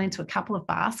got to funnel into a couple of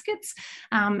baskets,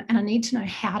 and I need to know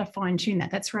how to fine tune that.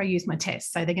 That's where I use my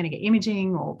tests. So they're going to get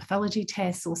imaging or pathology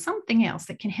tests or something else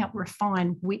that can help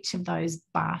refine which of those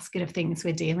basket of things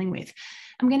we're dealing with.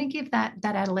 I'm going to give that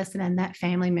adolescent and that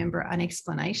family member an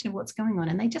explanation of what's going on,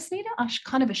 and they just need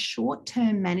kind of a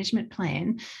short-term management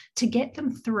plan to get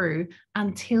them through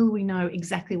until we know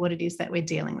exactly what it is that we're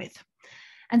dealing with.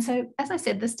 And so, as I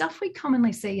said, the stuff we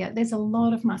commonly see, there's a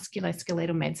lot of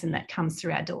musculoskeletal medicine that comes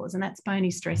through our doors, and that's bony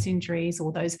stress injuries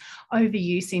or those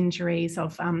overuse injuries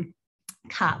of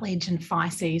cartilage and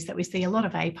physes that we see, a lot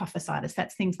of apophysitis.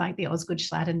 That's things like the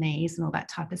Osgood-Schlatter knees and all that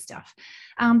type of stuff.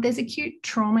 There's acute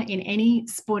trauma in any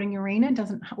sporting arena. It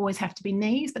doesn't always have to be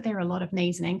knees, but there are a lot of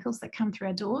knees and ankles that come through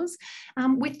our doors.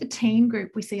 With the team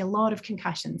group, we see a lot of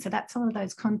concussion. So that's all of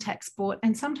those contact sport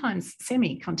and sometimes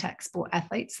semi-contact sport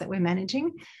athletes that we're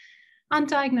managing.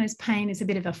 Undiagnosed pain is a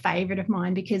bit of a favourite of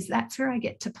mine, because that's where I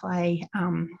get to play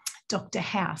Dr.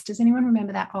 House. Does anyone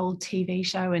remember that old TV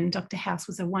show? And Dr. House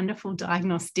was a wonderful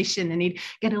diagnostician, and he'd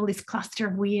get all this cluster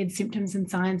of weird symptoms and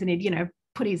signs, and he'd,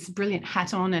 put his brilliant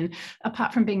hat on, and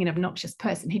apart from being an obnoxious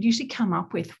person, he'd usually come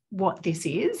up with what this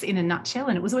is in a nutshell,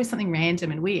 and it was always something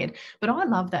random and weird. But I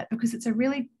love that because it's a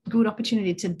really good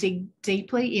opportunity to dig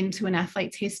deeply into an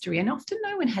athlete's history, and often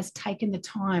no one has taken the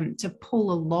time to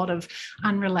pull a lot of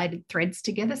unrelated threads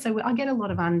together. So I get a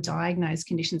lot of undiagnosed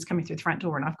conditions coming through the front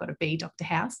door, and I've got to be Dr.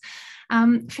 House.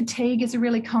 Fatigue is a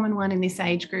really common one in this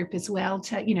age group as well.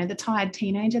 The tired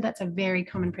teenager, that's a very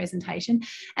common presentation.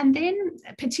 And then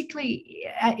particularly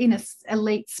in an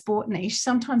elite sport niche,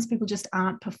 sometimes people just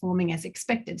aren't performing as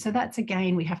expected. So that's,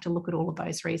 again, we have to look at all of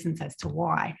those reasons as to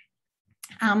why.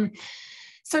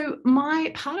 So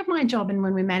part of my job, and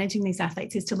when we're managing these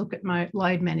athletes, is to look at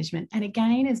load management. And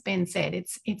again, as Ben said,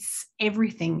 it's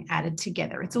everything added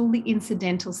together. It's all the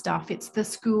incidental stuff. It's the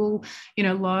school,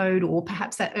 load, or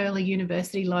perhaps that early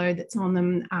university load that's on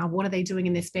them. What are they doing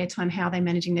in their spare time? How are they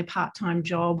managing their part-time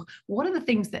job? What are the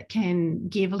things that can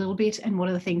give a little bit, and what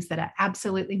are the things that are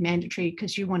absolutely mandatory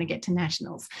because you want to get to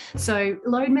nationals? So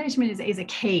load management is a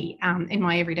key in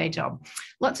my everyday job.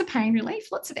 Lots of pain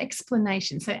relief, lots of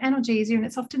explanation. So analgesia, and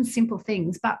it's often simple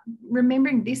things, but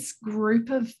remembering this group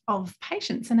of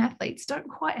patients and athletes don't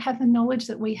quite have the knowledge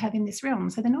that we have in this realm.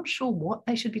 So they're not sure what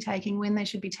they should be taking, when they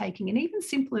should be taking, and even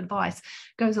simple advice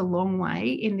goes a long way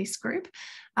in this group.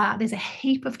 There's a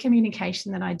heap of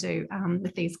communication that I do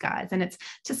with these guys, and it's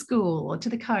to school or to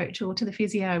the coach or to the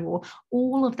physio or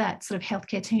all of that sort of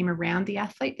healthcare team around the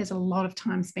athlete. There's a lot of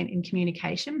time spent in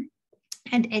communication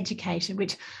and education,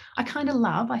 which I kind of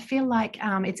love. I feel like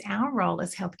it's our role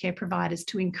as healthcare providers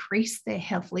to increase their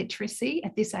health literacy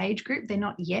at this age group. They're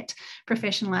not yet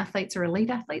professional athletes or elite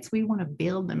athletes. We want to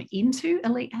build them into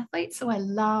elite athletes. So I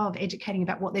love educating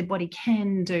about what their body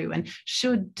can do and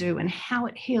should do, and how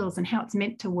it heals and how it's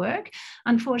meant to work.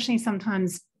 Unfortunately,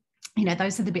 sometimes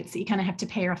those are the bits that you kind of have to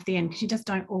pare off the end, because you just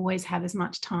don't always have as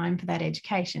much time for that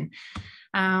education.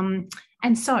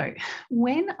 And so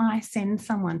when I send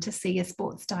someone to see a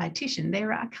sports dietitian,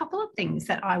 there are a couple of things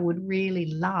that I would really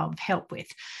love help with.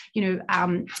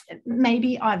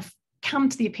 Maybe I've come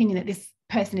to the opinion that this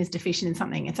person is deficient in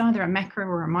something. It's either a macro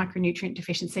or a micronutrient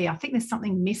deficiency. I think there's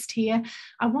something missed here.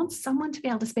 I want someone to be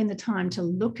able to spend the time to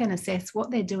look and assess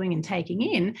what they're doing and taking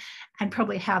in, and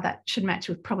probably how that should match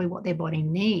with probably what their body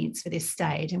needs for this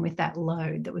stage and with that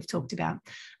load that we've talked about.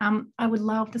 I would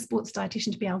love the sports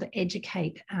dietitian to be able to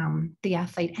educate the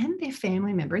athlete and their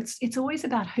family member. It's always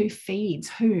about who feeds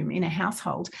whom in a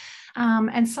household.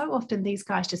 And so often these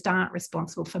guys just aren't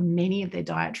responsible for many of their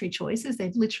dietary choices.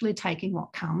 They're literally taking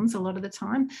what comes a lot of the time.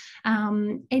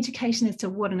 Education as to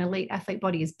what an elite athlete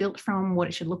body is built from, what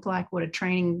it should look like, what a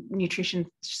training nutrition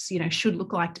should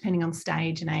look like depending on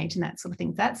stage and age and that sort of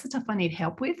thing. That's the stuff I need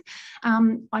help with.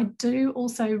 I do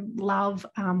also love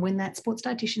when that sports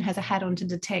dietitian has a hat on to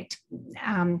detect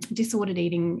disordered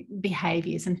eating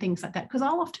behaviours and things like that, because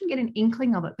I'll often get an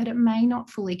inkling of it, but it may not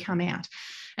fully come out.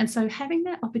 And so having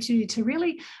that opportunity to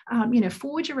really,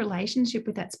 forge a relationship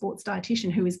with that sports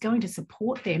dietitian who is going to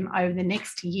support them over the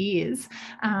next years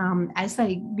as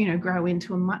they, grow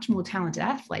into a much more talented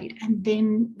athlete. And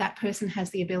then that person has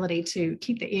the ability to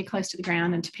keep their ear close to the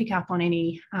ground and to pick up on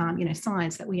any,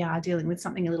 signs that we are dealing with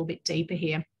something a little bit deeper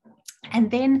here.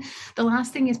 And then the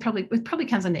last thing is it probably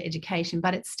comes under education,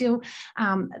 but it's still,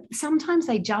 sometimes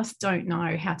they just don't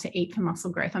know how to eat for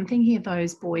muscle growth. I'm thinking of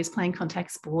those boys playing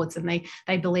contact sports, and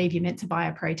they believe you're meant to buy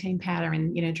a protein powder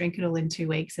and, drink it all in 2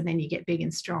 weeks and then you get big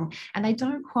and strong. And they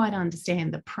don't quite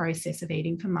understand the process of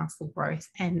eating for muscle growth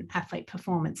and athlete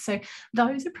performance. So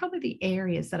those are probably the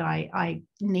areas that I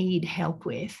need help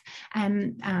with.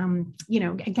 And,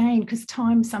 again, because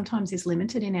time sometimes is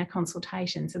limited in our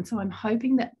consultations. And so I'm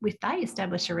hoping that with they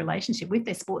establish a relationship with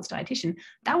their sports dietitian,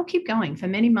 they will keep going for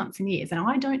many months and years. And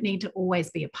I don't need to always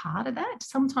be a part of that.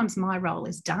 Sometimes my role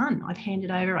is done. I've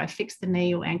handed over, I've fixed the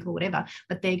knee or ankle, whatever,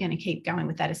 but they're going to keep going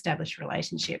with that established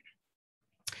relationship.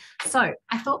 So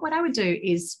I thought what I would do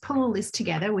is pull all this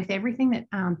together with everything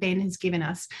that Ben has given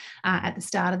us at the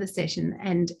start of the session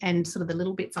and sort of the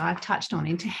little bits I've touched on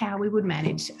into how we would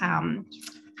manage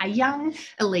a young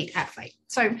elite athlete.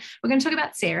 So we're going to talk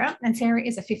about Sarah, and Sarah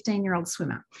is a 15-year-old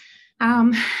swimmer.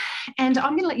 And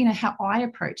I'm going to let you know how I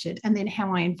approach it and then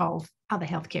how I involve other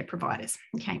healthcare providers.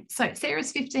 Okay, so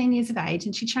Sarah's 15 years of age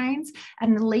and she trains at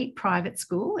an elite private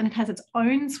school, and it has its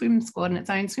own swim squad and its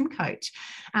own swim coach.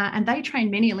 And they train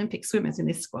many Olympic swimmers in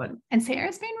this squad. And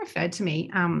Sarah's been referred to me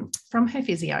from her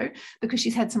physio because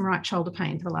she's had some right shoulder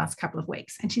pain for the last couple of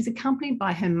weeks, and she's accompanied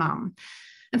by her mum.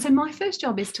 And so my first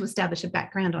job is to establish a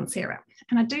background on Sarah.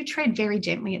 And I do tread very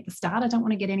gently at the start. I don't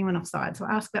want to get anyone offside. So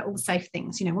I ask about all the safe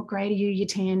things, you know, what grade are you, year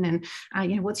 10, and,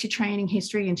 you know, what's your training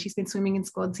history? And she's been swimming in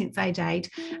squad since age 8.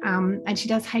 And she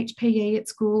does HPE at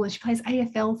school, and she plays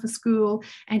AFL for school.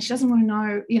 And she doesn't want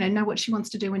to know what she wants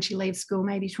to do when she leaves school.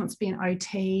 Maybe she wants to be an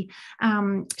OT.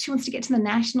 She wants to get to the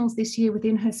nationals this year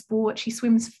within her sport. She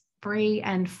swims free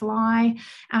and fly,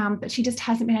 but she just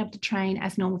hasn't been able to train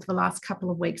as normal for the last couple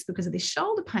of weeks because of this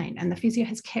shoulder pain, and the physio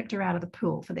has kept her out of the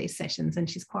pool for these sessions, and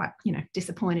she's quite, you know,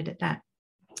 disappointed at that.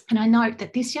 And I note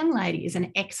that this young lady is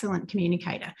an excellent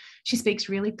communicator. She speaks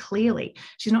really clearly.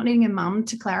 She's not needing a mum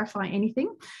to clarify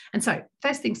anything. And so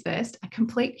first things first, a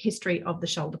complete history of the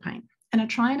shoulder pain. And I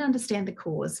try and understand the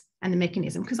cause and the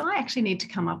mechanism, because I actually need to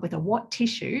come up with what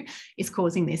tissue is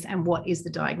causing this and what is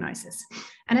the diagnosis.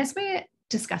 And as we're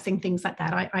discussing things like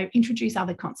that, I introduce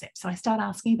other concepts. So I start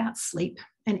asking about sleep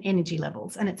and energy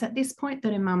levels. And it's at this point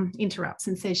that her mum interrupts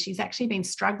and says she's actually been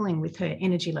struggling with her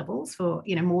energy levels for,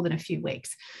 you know, more than a few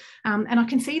weeks. And I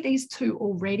can see these two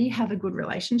already have a good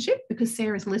relationship, because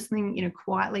Sarah's listening, you know,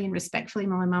 quietly and respectfully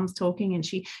while her mum's talking, and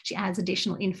she adds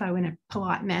additional info in a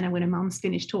polite manner when her mum's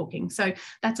finished talking. So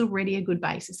that's already a good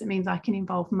basis. It means I can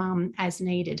involve mum as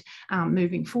needed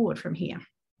moving forward from here.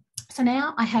 So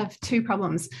now I have two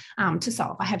problems to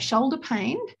solve. I have shoulder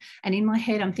pain, and in my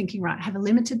head, I'm thinking, right, I have a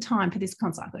limited time for this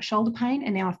consult. I've got shoulder pain,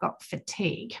 and now I've got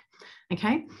fatigue.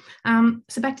 Okay.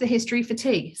 So back to the history.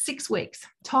 Fatigue, 6 weeks,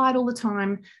 tired all the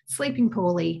time, sleeping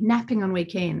poorly, napping on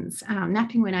weekends,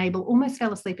 napping when able, almost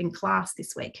fell asleep in class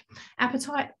this week.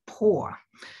 Appetite, poor.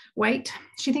 Weight,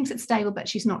 she thinks it's stable, but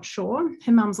she's not sure.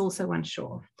 Her mum's also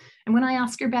unsure. And when I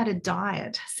ask her about her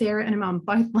diet, Sarah and her mum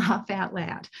both laugh out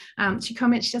loud. She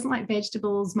comments she doesn't like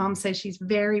vegetables. Mum says she's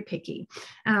very picky.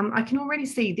 I can already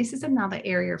see this is another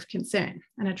area of concern.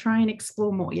 And I try and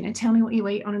explore more, you know, tell me what you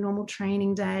eat on a normal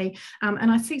training day. And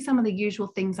I see some of the usual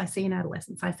things I see in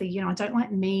adolescents. I see, you know, I don't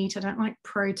like meat. I don't like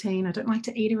protein. I don't like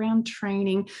to eat around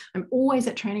training. I'm always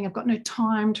at training. I've got no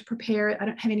time to prepare it. I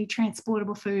don't have any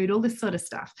transportable food, all this sort of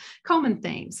stuff. Common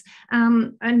themes.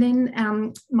 And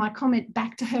then my comment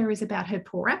back to her is about her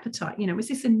poor appetite. You know, was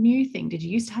this a new thing? Did you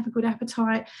used to have a good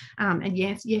appetite? And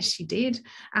yes, she did.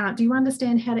 Do you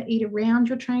understand how to eat around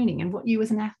your training and what you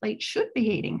as an athlete should be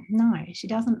eating? No, she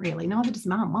doesn't really. Neither does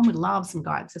mum. Mum would love some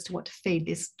guidance as to what to feed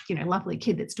this, you know, lovely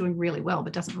kid that's doing really well,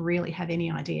 but doesn't really have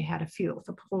any idea how to fuel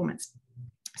for performance.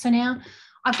 So now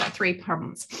I've got 3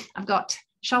 problems. I've got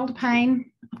shoulder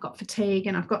pain, I've got fatigue,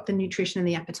 and I've got the nutrition and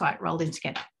the appetite rolled in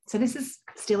together. So this is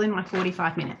still in my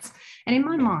 45 minutes. And in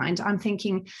my mind, I'm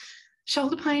thinking,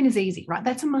 shoulder pain is easy, right?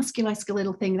 That's a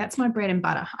musculoskeletal thing. That's my bread and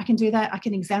butter. I can do that. I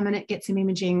can examine it, get some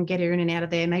imaging, get her in and out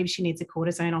of there. Maybe she needs a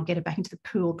cortisone. I'll get her back into the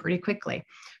pool pretty quickly.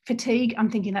 Fatigue, I'm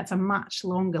thinking that's a much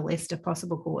longer list of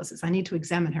possible causes. I need to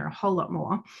examine her a whole lot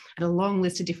more, and a long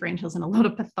list of differentials and a lot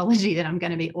of pathology that I'm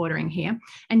going to be ordering here.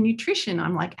 And nutrition,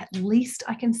 I'm like, at least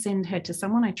I can send her to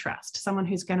someone I trust, someone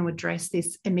who's going to address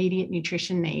this immediate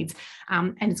nutrition needs,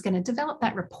 and is going to develop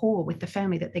that rapport with the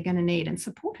family that they're going to need and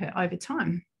support her over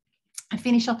time. I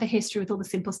finish off a history with all the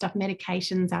simple stuff: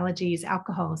 medications, allergies,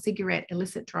 alcohol, cigarette,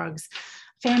 illicit drugs,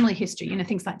 family history, you know,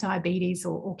 things like diabetes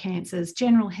or cancers,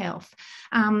 general health.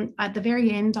 At the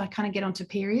very end, I kind of get onto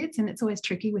periods, and it's always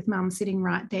tricky with mum sitting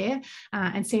right there.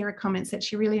 And Sarah comments that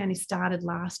she really only started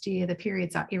last year. The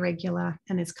periods are irregular,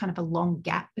 and there's kind of a long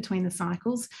gap between the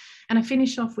cycles. And I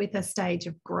finish off with a stage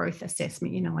of growth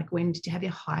assessment, you know, like when did you have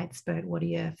your height spurt? What are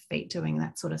your feet doing?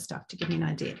 That sort of stuff to give me an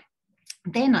idea.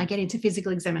 Then I get into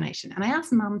physical examination, and I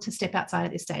ask mum to step outside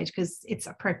at this stage because it's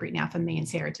appropriate now for me and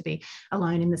Sarah to be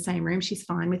alone in the same room. She's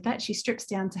fine with that. She strips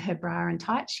down to her bra and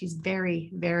tights. She's very,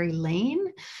 very lean,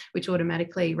 which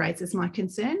automatically raises my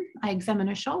concern. I examine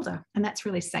her shoulder, and that's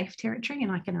really safe territory.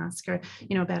 And I can ask her,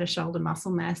 you know, about her shoulder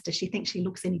muscle mass. Does she think she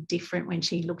looks any different when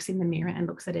she looks in the mirror and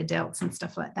looks at her delts and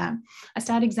stuff like that? I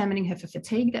start examining her for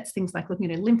fatigue. That's things like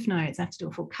looking at her lymph nodes. I have to do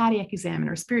a full cardiac exam and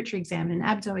a respiratory exam and an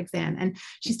abdo exam. And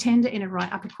she's tender in a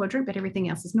right upper quadrant, but everything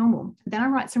else is normal. Then I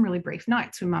write some really brief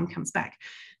notes when mum comes back.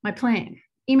 My plan,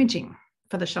 imaging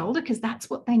for the shoulder, because that's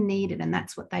what they needed and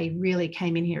that's what they really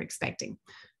came in here expecting.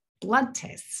 Blood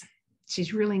tests.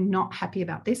 She's really not happy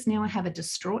about this. Now I have a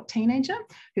distraught teenager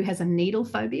who has a needle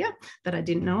phobia that I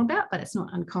didn't know about, but it's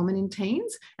not uncommon in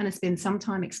teens. And I spend some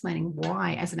time explaining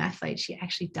why, as an athlete, she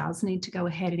actually does need to go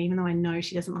ahead. And even though I know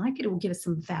she doesn't like it, it will give us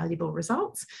some valuable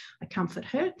results. I comfort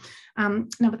her.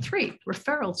 Number 3,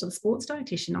 referral to the sports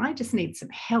dietitian. I just need some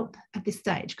help at this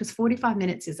stage because 45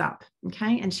 minutes is up,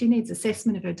 okay? And she needs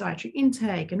assessment of her dietary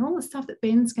intake and all the stuff that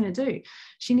Ben's going to do.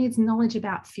 She needs knowledge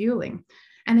about fueling.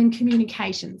 And then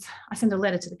communications. I send a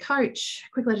letter to the coach,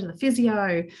 a quick letter to the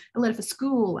physio, a letter for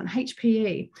school and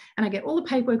HPE, and I get all the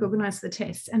paperwork organised for the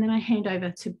tests, and then I hand over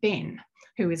to Ben,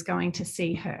 who is going to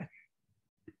see her.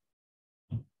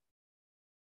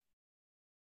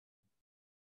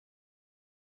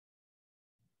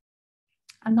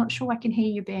 I'm not sure I can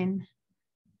hear you, Ben.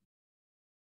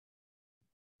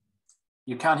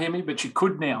 You can't hear me, but you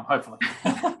could now, hopefully.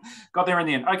 Got there in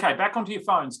the end. Okay, back onto your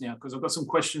phones now, because I've got some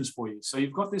questions for you. So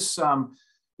you've got this,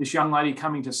 this young lady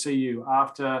coming to see you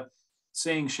after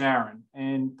seeing Sharon,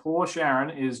 and poor Sharon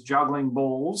is juggling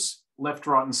balls left,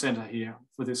 right, and centre here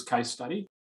for this case study.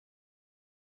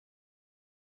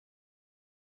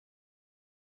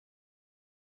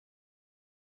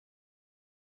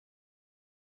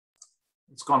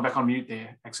 It's gone back on mute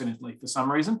there accidentally for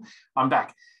some reason. I'm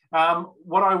back.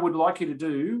 What I would like you to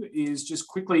do is just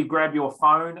quickly grab your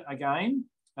phone again.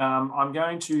 I'm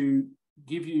going to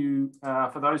give you,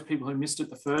 for those people who missed it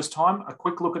the first time, a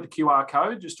quick look at the QR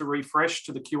code, just to refresh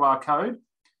to the QR code.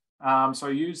 So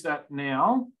use that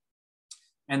now.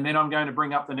 And then I'm going to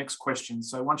bring up the next question.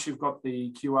 So once you've got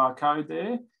the QR code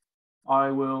there,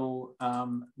 I will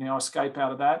now escape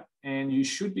out of that. And you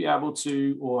should be able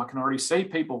to, or I can already see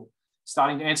people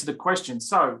starting to answer the question.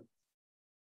 So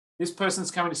this person's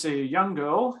coming to see a young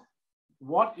girl.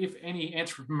 What, if any,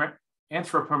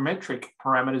 anthropometric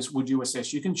parameters would you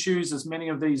assess? You can choose as many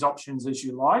of these options as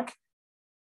you like,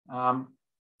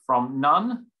 from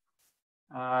none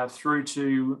through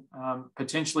to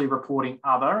potentially reporting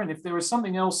other. And if there is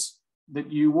something else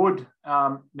that you would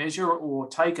measure or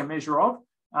take a measure of,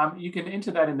 you can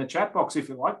enter that in the chat box if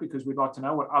you like, because we'd like to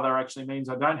know what other actually means.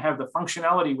 I don't have the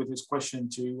functionality with this question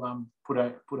to put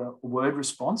a word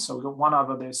response. So we've got one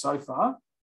other there so far.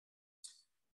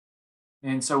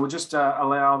 And so we'll just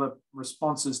allow the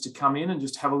responses to come in and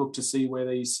just have a look to see where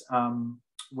these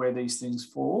things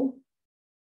fall.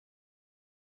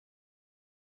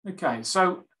 Okay,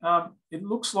 so it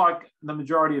looks like the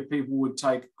majority of people would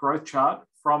take growth chart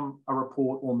from a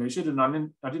report or measured, and I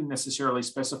didn't necessarily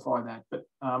specify that, but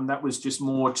that was just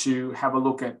more to have a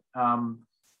look at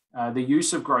the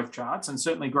use of growth charts. And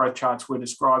certainly growth charts were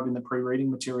described in the pre-reading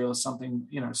material as something,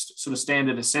 sort of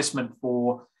standard assessment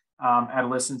for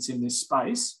adolescents in this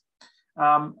space.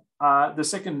 The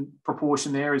second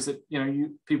proportion there is that,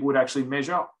 people would actually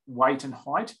measure weight and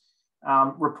height.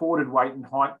 Reported weight and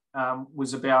height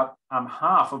was about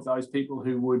half of those people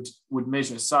who would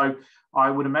measure. So I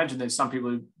would imagine there's some people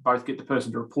who both get the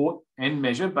person to report and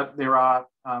measure, but there are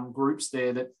groups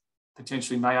there that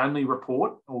potentially may only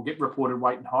report or get reported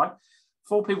weight and height.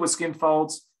 4 people with skin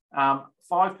folds, 5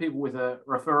 people with a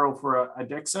referral for a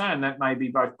DEXA, and that may be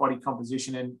both body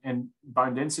composition and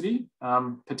bone density,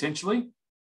 potentially.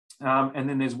 And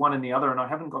then there's 1 in the other, and I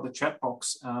haven't got the chat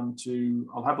box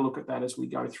I'll have a look at that as we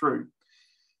go through.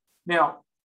 Now,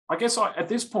 I guess at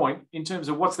this point, in terms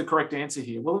of what's the correct answer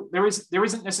here, well, there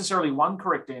isn't necessarily one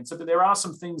correct answer, but there are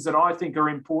some things that I think are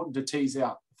important to tease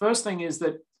out. The first thing is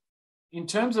that in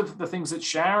terms of the things that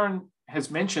Sharon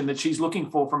has mentioned that she's looking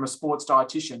for from a sports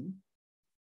dietitian,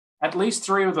 at least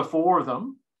 3 of the 4 of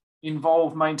them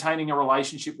involve maintaining a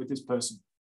relationship with this person.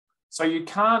 So you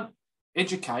can't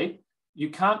educate, you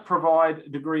can't provide a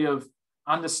degree of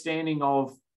understanding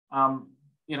of,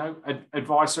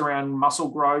 advice around muscle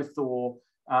growth or,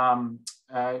 and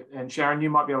Sharon, you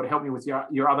might be able to help me with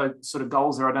your other sort of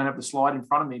goals there. I don't have the slide in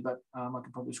front of me, but I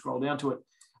can probably scroll down to it.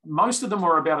 Most of them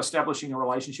were about establishing a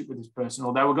relationship with this person,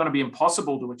 or they were going to be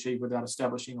impossible to achieve without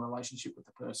establishing a relationship with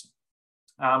the person.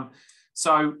 That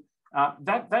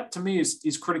to me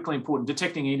is critically important.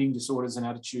 Detecting eating disorders and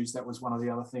attitudes, that was one of the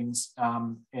other things,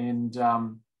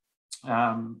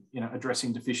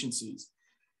 addressing deficiencies.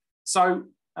 So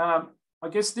I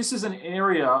guess this is an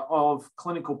area of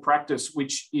clinical practice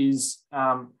which is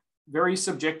very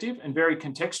subjective and very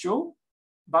contextual,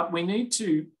 but we need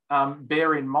to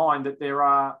bear in mind that there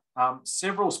are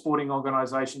several sporting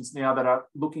organisations now that are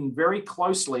looking very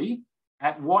closely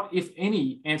at what, if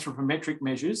any, anthropometric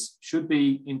measures should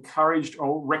be encouraged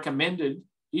or recommended,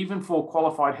 even for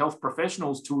qualified health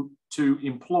professionals to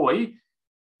employ,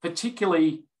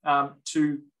 particularly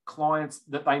to clients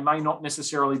that they may not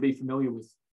necessarily be familiar with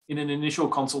in an initial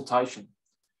consultation.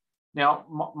 Now,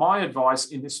 my advice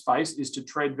in this space is to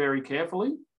tread very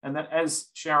carefully, and that, as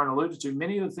Sharon alluded to,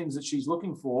 many of the things that she's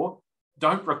looking for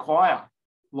don't require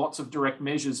lots of direct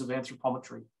measures of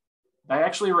anthropometry. They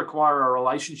actually require a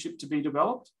relationship to be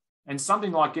developed, and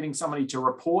something like getting somebody to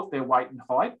report their weight and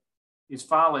height is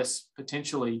far less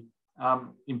potentially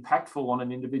impactful on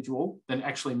an individual than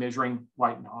actually measuring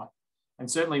weight and height.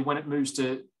 And certainly when it moves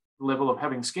to the level of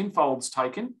having skin folds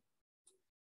taken,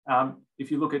 If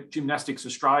you look at Gymnastics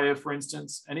Australia, for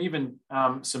instance, and even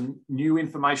some new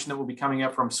information that will be coming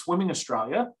out from Swimming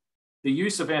Australia, the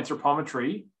use of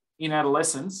anthropometry in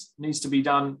adolescence needs to be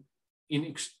done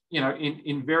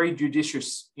in very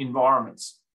judicious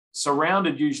environments,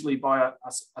 surrounded usually by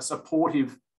a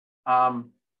supportive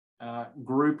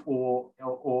group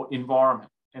or environment.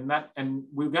 And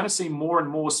we're going to see more and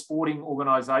more sporting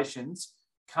organisations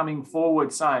coming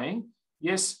forward saying,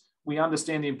 yes, we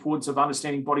understand the importance of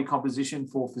understanding body composition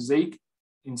for physique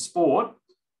in sport,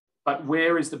 but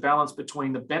where is the balance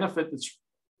between the benefit that's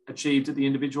achieved at the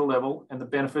individual level and the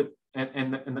benefit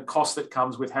and the cost that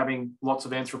comes with having lots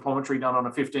of anthropometry done on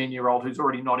a 15-year-old who's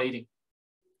already not eating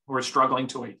or is struggling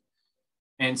to eat.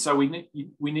 And so we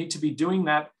need to be doing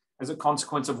that as a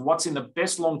consequence of what's in the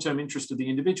best long-term interest of the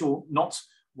individual, not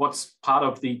what's part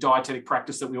of the dietetic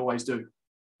practice that we always do.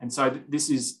 And so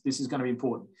this is going to be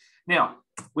important. Now,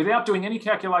 without doing any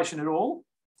calculation at all,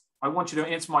 I want you to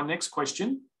answer my next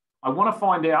question. I want to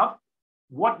find out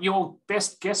what your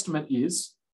best guesstimate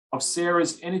is of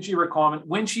Sarah's energy requirement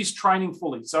when she's training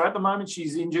fully. So at the moment,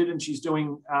 she's injured and she's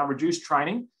doing reduced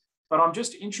training, but I'm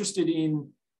just interested in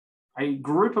a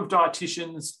group of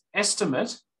dietitians'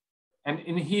 estimate. And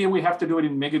in here, we have to do it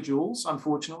in megajoules,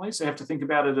 unfortunately. So you have to think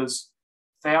about it as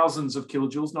thousands of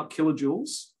kilojoules, not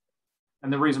kilojoules.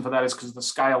 And the reason for that is because the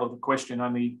scale of the question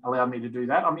only allowed me to do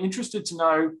that. I'm interested to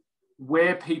know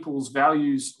where people's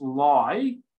values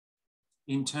lie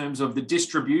in terms of the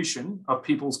distribution of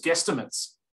people's guesstimates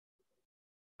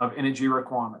of energy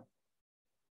requirement.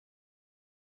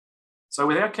 So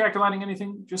without calculating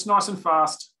anything, just nice and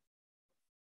fast.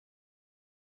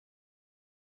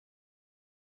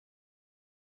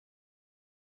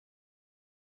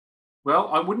 Well,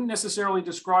 I wouldn't necessarily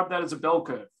describe that as a bell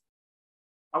curve.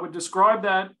 I would describe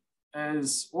that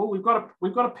as, well, we've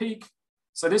got a peak.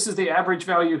 So this is the average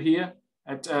value here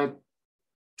at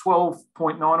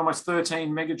 12.9, almost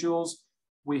 13 megajoules.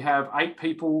 We have 8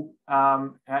 people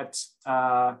at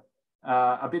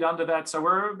a bit under that. So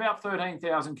we're about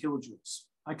 13,000 kilojoules.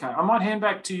 Okay, I might hand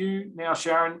back to you now,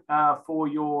 Sharon, for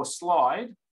your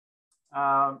slide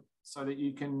so that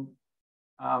you can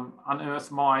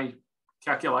unearth my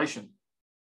calculation.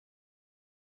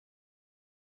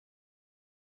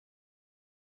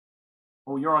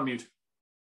 Oh, you're on mute.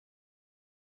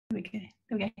 There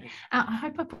we go. I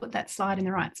hope I put that slide in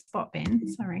the right spot, Ben.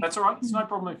 Sorry. That's all right. It's no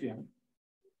problem if you haven't.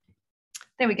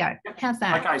 There we go. Yep. How's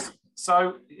that? Okay.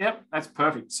 So, yep, that's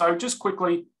perfect. So just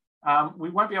quickly, we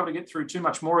won't be able to get through too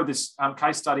much more of this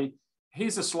case study.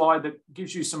 Here's a slide that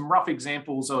gives you some rough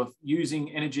examples of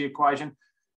using energy equation.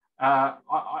 I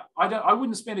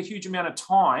wouldn't spend a huge amount of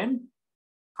time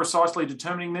precisely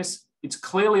determining this. It's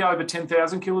clearly over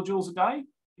 10,000 kilojoules a day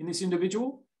in this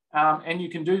individual. And you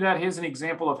can do that. Here's an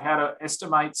example of how to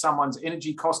estimate someone's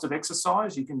energy cost of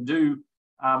exercise. You can do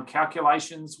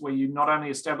calculations where you not only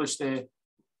establish their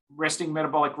resting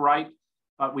metabolic rate,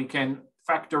 but we can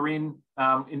factor in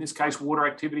this case, water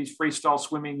activities, freestyle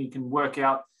swimming. You can work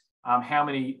out how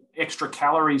many extra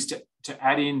calories to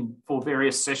add in for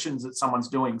various sessions that someone's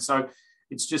doing. So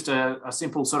it's just a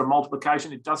simple sort of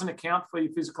multiplication. It doesn't account for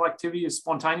your physical activity as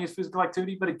spontaneous physical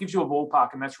activity, but it gives you a ballpark,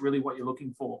 and that's really what you're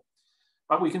looking for.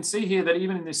 But we can see here that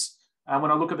even in this,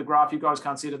 when I look at the graph, you guys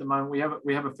can't see it at the moment,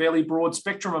 we have a fairly broad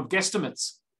spectrum of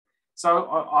guesstimates. So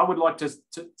I would like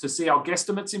to see our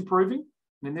guesstimates improving.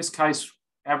 And in this case,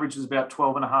 average is about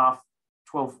 12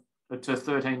 to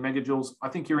 13 megajoules. I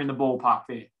think you're in the ballpark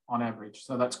there on average.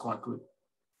 So that's quite good.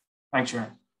 Thanks,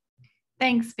 Sharon.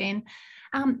 Thanks, Ben.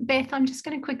 Beth, I'm just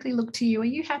going to quickly look to you. Are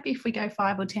you happy if we go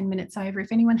 5 or 10 minutes over?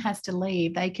 If anyone has to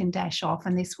leave, they can dash off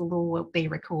and this will all be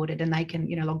recorded and they can,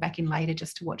 log back in later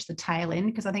just to watch the tail end,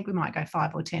 because I think we might go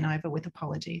 5 or 10 over with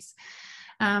apologies.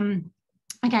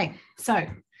 Okay, so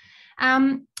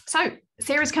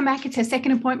Sarah's come back. It's her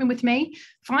second appointment with me.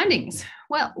 Findings.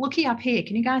 Well, looky up here.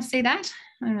 Can you guys see that?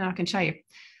 I can show you.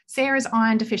 Sarah's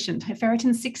iron deficient. Her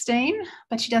ferritin's 16,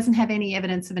 but she doesn't have any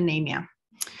evidence of anemia.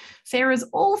 Sarah's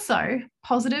also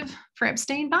positive for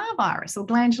Epstein-Barr virus or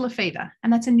glandular fever,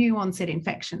 and that's a new onset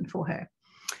infection for her.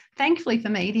 Thankfully for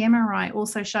me, the MRI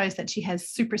also shows that she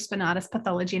has supraspinatus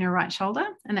pathology in her right shoulder,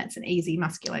 and that's an easy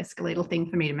musculoskeletal thing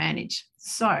for me to manage.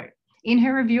 So in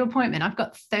her review appointment, I've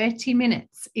got 30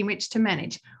 minutes in which to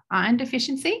manage iron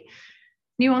deficiency,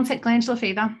 new onset glandular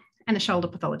fever, and the shoulder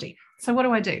pathology. So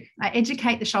what do? I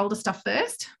educate the shoulder stuff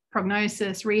first,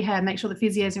 prognosis, rehab, make sure the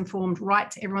physio is informed, right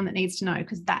to everyone that needs to know,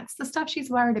 because that's the stuff she's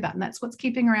worried about and that's what's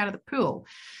keeping her out of the pool.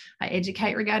 I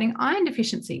educate regarding iron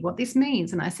deficiency, what this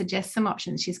means, and I suggest some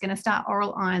options. She's going to start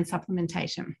oral iron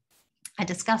supplementation. I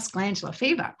discussed glandular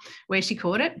fever, where she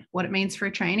caught it, what it means for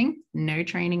her training. No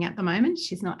training at the moment.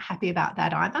 She's not happy about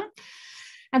that either.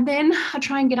 And then I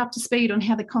try and get up to speed on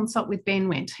how the consult with Ben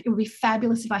went. It would be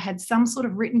fabulous if I had some sort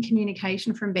of written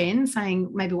communication from Ben saying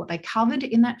maybe what they covered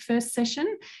in that first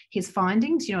session, his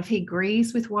findings, if he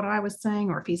agrees with what I was saying,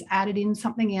 or if he's added in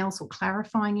something else or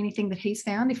clarifying anything that he's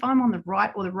found. If I'm on the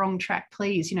right or the wrong track,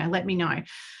 please, let me know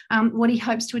what he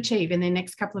hopes to achieve in their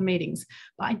next couple of meetings.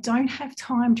 But I don't have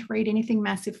time to read anything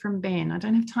massive from Ben. I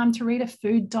don't have time to read a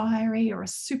food diary or a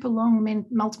super long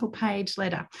multiple page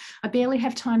letter. I barely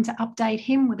have time to update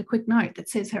him with a quick note that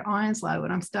says her iron's low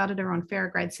and I've started her on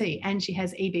ferrograde C and she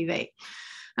has EBV.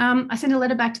 I sent a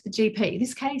letter back to the GP.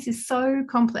 This case is so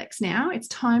complex now. It's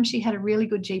time she had a really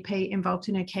good GP involved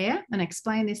in her care, and I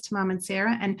explained this to Mum and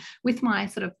Sarah. And with my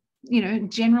sort of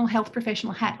general health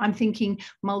professional hat, I'm thinking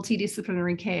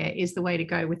multidisciplinary care is the way to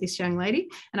go with this young lady.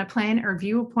 And I plan a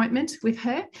review appointment with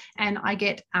her, and I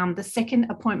get the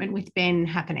second appointment with Ben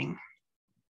happening.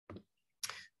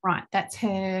 Right, that's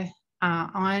her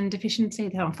iron deficiency.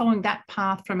 So I'm following that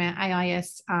path from our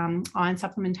AIS iron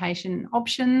supplementation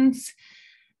options,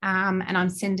 and I'm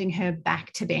sending her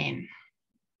back to Ben.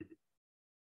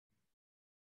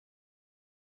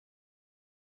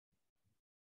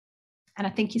 And I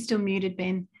think you're still muted,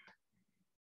 Ben.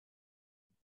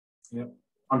 Yep.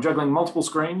 I'm juggling multiple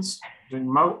screens,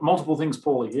 doing multiple things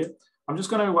poorly here. I'm just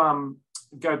going to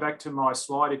go back to my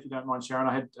slide, if you don't mind, Sharon.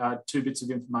 I had 2 bits of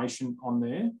information on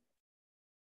there.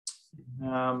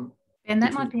 And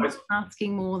that might be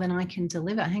asking more than I can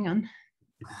deliver. Hang on.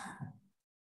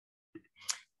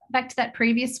 Back to that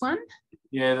previous one.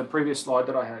 Yeah, the previous slide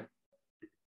that I had.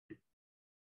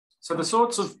 So the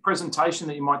sorts of presentation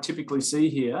that you might typically see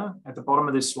here at the bottom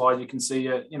of this slide, you can see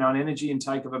an energy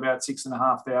intake of about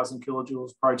 6,500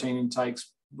 kilojoules, protein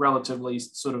intakes relatively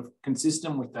sort of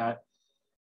consistent with that,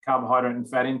 carbohydrate and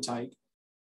fat intake.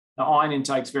 The iron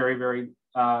intake's very, very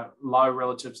low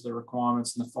relative to the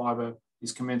requirements, and the fibre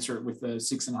is commensurate with the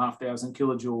 6,500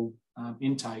 kilojoule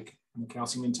intake, and the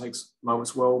calcium intake's low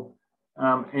as well.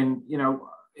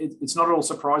 It's not at all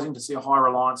surprising to see a high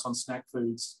reliance on snack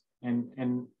foods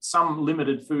and some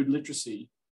limited food literacy.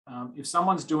 If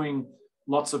someone's doing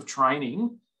lots of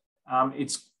training,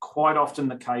 it's quite often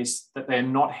the case that they're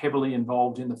not heavily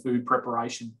involved in the food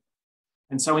preparation.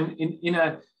 And so in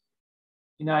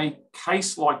a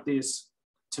case like this,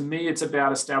 to me, it's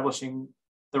about establishing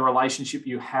the relationship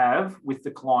you have with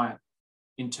the client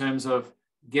in terms of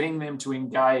getting them to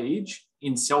engage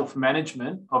in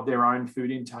self-management of their own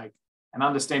food intake and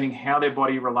understanding how their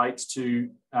body relates to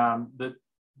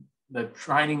the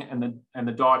training and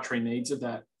the dietary needs of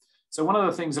that. So one of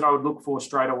the things that I would look for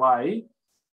straight away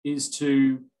is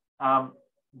to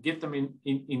get them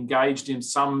engaged in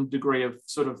some degree of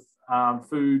sort of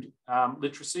food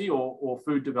literacy or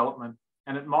food development.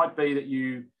 And it might be that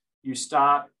you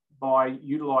start by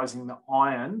utilising the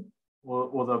iron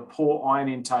or the poor iron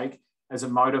intake as a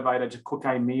motivator to cook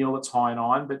a meal that's high in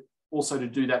iron, but also to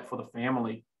do that for the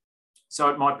family. So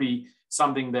it might be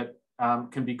something that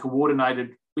can be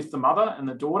coordinated with the mother and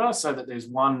the daughter, so that there's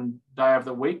one day of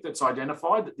the week that's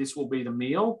identified that this will be the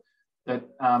meal that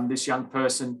this young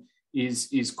person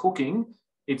is cooking.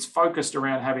 It's focused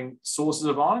around having sources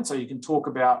of iron. So you can talk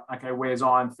about, okay, where's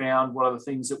iron found? What are the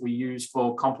things that we use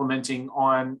for complementing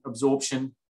iron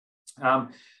absorption?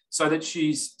 So that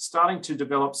she's starting to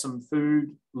develop some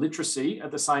food literacy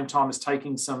at the same time as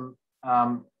taking some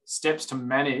steps to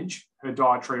manage her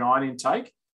dietary iron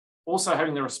intake. Also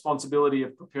having the responsibility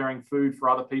of preparing food for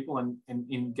other people and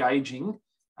engaging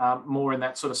more in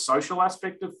that sort of social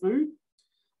aspect of food.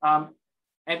 And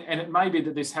it may be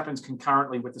that this happens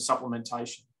concurrently with the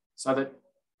supplementation, so that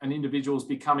an individual is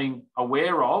becoming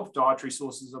aware of dietary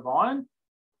sources of iron,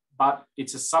 but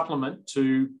it's a supplement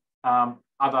to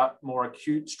other more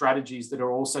acute strategies that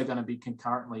are also going to be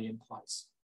concurrently in place.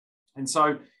 And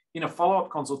so in a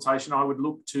follow-up consultation, I would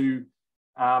look to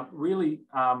really,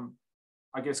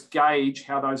 gauge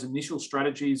how those initial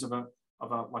strategies of a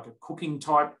cooking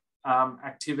type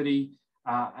activity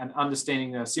and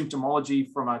understanding the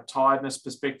symptomology from a tiredness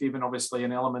perspective, and obviously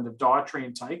an element of dietary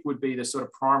intake would be the sort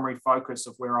of primary focus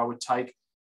of where I would take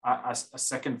a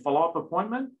second follow-up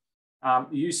appointment.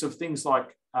 The use of things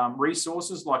like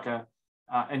resources,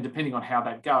 and depending on how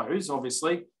that goes,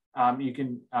 obviously, you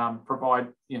can provide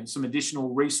some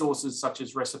additional resources such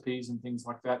as recipes and things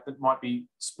like that that might be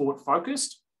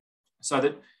sport-focused, so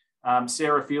that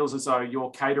Sarah feels as though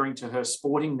you're catering to her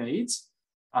sporting needs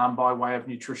by way of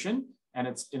nutrition, and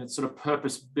it's sort of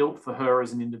purpose-built for her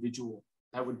as an individual.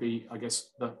 That would be, I guess,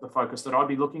 the focus that I'd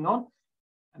be looking on,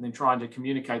 and then trying to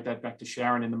communicate that back to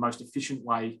Sharon in the most efficient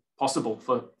way possible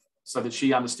for so that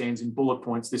she understands in bullet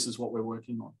points, this is what we're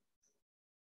working on.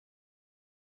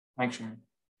 Thanks, Sharon.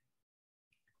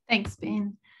 Thanks,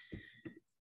 Ben.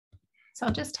 So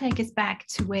I'll just take us back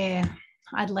to where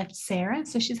I'd left Sarah.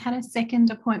 So she's had a second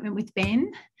appointment with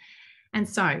Ben. And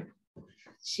so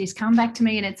she's come back to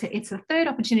me, and it's a third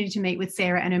opportunity to meet with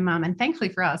Sarah and her mum. And thankfully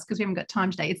for us, because we haven't got time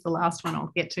today, it's the last one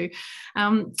I'll get to.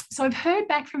 So I've heard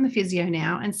back from the physio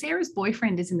now, and Sarah's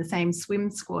boyfriend is in the same swim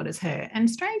squad as her. And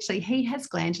strangely, he has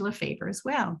glandular fever as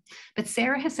well. But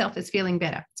Sarah herself is feeling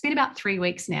better. It's been about 3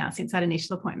 weeks now since that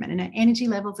initial appointment, and her energy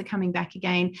levels are coming back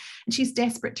again, and she's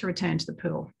desperate to return to the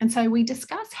pool. And so we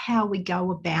discuss how we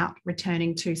go about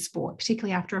returning to sport,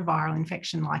 particularly after a viral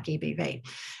infection like EBV,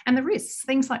 and the risks,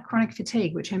 things like chronic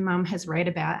fatigue, which her mum has read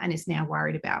about and is now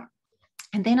worried about.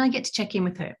 And then I get to check in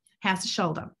with her. How's the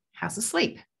shoulder? How's the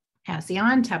sleep? How's the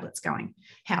iron tablets going?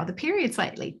 How are the periods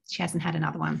lately? She hasn't had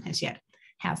another one as yet.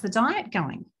 How's the diet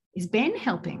going? Is Ben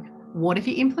helping? What have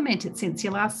you implemented since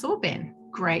you last saw Ben?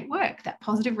 Great work. That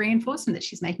positive reinforcement that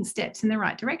she's making steps in the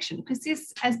right direction. Because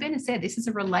this, as Ben has said, this is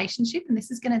a relationship, and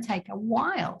this is going to take a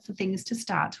while for things to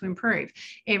start to improve.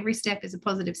 Every step is a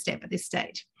positive step at this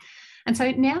stage. And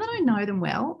so now that I know them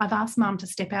well, I've asked Mum to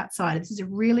step outside. This is a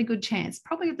really good chance,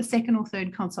 probably at the second or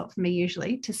third consult for me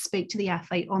usually, to speak to the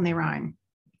athlete on their own.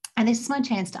 And this is my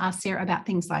chance to ask Sarah about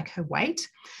things like her weight.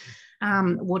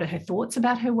 What are her thoughts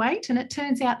about her weight? And it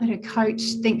turns out that her coach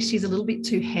thinks she's a little bit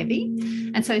too heavy.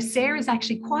 And so Sarah's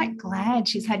actually quite glad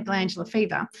she's had glandular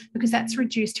fever, because that's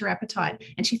reduced her appetite.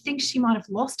 And she thinks she might have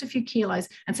lost a few kilos.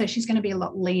 And so she's going to be a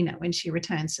lot leaner when she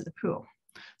returns to the pool.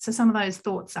 So some of those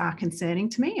thoughts are concerning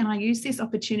to me, and I use this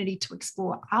opportunity to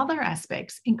explore other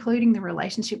aspects, including the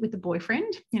relationship with the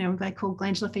boyfriend. You know, they call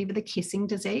glandular fever the kissing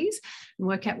disease, and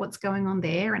work out what's going on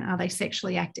there, and are they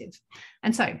sexually active?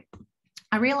 And so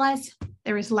I realize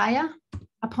there is layer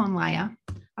upon layer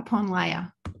upon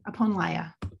layer upon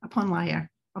layer upon layer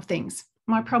of things.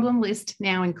 My problem list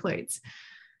now includes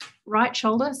right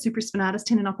shoulder supraspinatus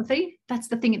tendinopathy. That's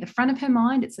the thing at the front of her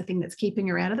mind. It's the thing that's keeping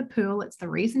her out of the pool. It's the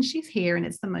reason she's here, and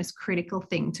it's the most critical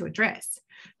thing to address.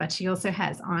 But she also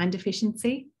has iron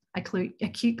deficiency,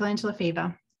 acute glandular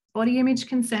fever, body image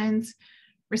concerns,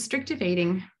 restrictive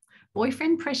eating,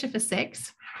 boyfriend pressure for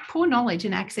sex, poor knowledge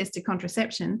and access to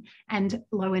contraception, and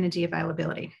low energy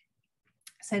availability.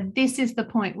 So this is the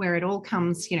point where it all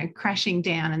comes, crashing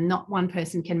down, and not one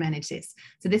person can manage this.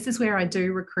 So this is where I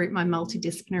do recruit my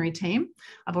multidisciplinary team.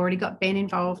 I've already got Ben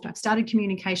involved. I've started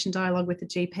communication dialogue with the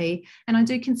GP, and I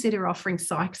do consider offering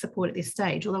psych support at this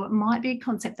stage, although it might be a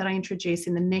concept that I introduce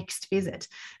in the next visit.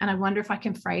 And I wonder if I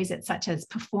can phrase it such as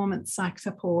performance psych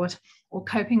support, or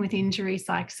coping with injury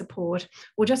psych support,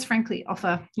 or just frankly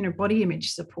offer, body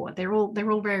image support. They're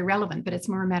all very relevant, but it's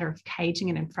more a matter of caging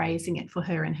it and phrasing it for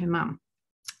her and her mum.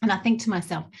 And I think to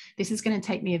myself, this is going to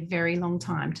take me a very long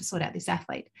time to sort out this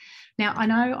athlete. Now, I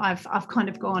know I've kind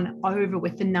of gone over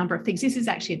with the number of things. This is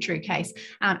actually a true case,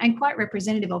 and quite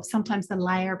representative of sometimes the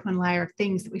layer upon layer of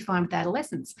things that we find with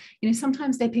adolescents.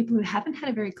 Sometimes they're people who haven't had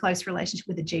a very close relationship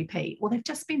with a GP, or they've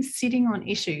just been sitting on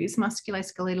issues,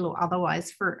 musculoskeletal or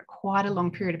otherwise, for quite a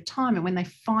long period of time. And when they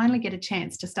finally get a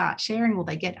chance to start sharing, or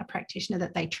they get a practitioner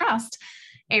that they trust,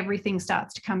 everything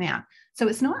starts to come out. So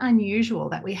it's not unusual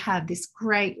that we have this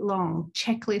great long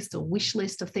checklist or wish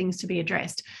list of things to be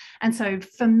addressed. And so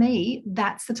for me,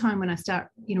 that's the time when I start,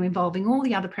 involving all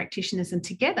the other practitioners, and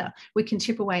together we can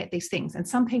chip away at these things. And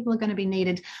some people are going to be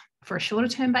needed for a shorter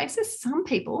term basis. Some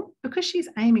people, because she's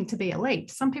aiming to be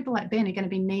elite, some people like Ben are going to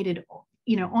be needed,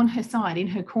 on her side, in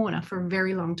her corner, for a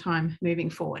very long time moving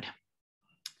forward.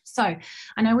 So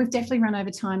I know we've definitely run over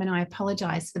time, and I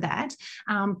apologise for that,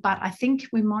 but I think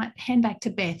we might hand back to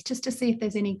Beth just to see if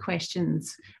there's any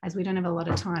questions, as we don't have a lot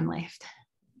of time left.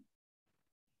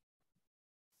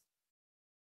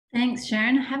 Thanks,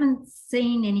 Sharon. I haven't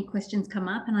seen any questions come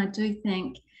up, and I do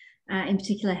thank in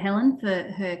particular Helen for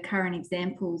her current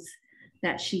examples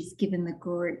that she's given the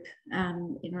group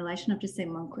in relation. I've just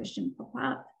seen one question pop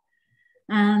up.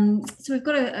 So we've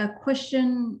got a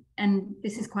question, and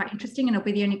this is quite interesting, and it'll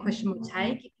be the only question we'll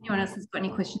take. If anyone else has got any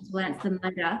questions, we'll answer them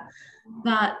later.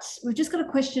 But we've just got a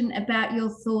question about your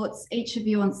thoughts, each of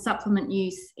you, on supplement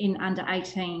use in under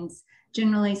 18s.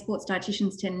 Generally, sports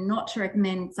dietitians tend not to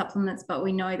recommend supplements, but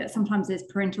we know that sometimes there's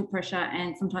parental pressure,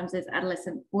 and sometimes there's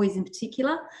adolescent boys in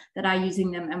particular that are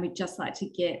using them, and we'd just like to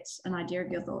get an idea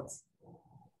of your thoughts.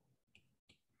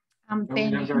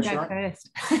 Ben, you can go first.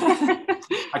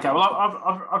 Okay,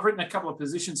 well, I've written a couple of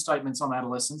position statements on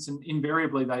adolescents, and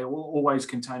invariably they will always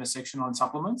contain a section on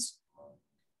supplements.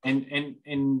 And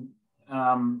the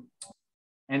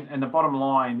bottom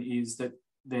line is that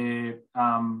they're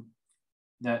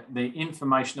the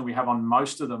information that we have on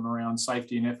most of them around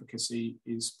safety and efficacy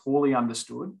is poorly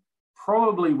understood,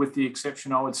 probably with the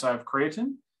exception, I would say, of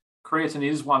creatine. Creatine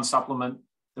is one supplement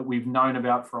that we've known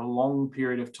about for a long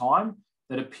period of time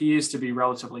that appears to be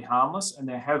relatively harmless, and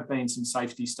there have been some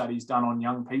safety studies done on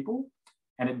young people,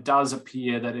 and it does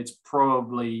appear that it's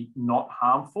probably not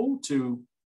harmful to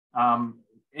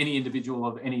any individual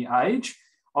of any age.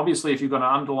 Obviously, if you've got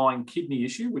an underlying kidney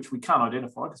issue, which we can't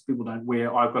identify because people don't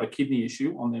wear "I've got a kidney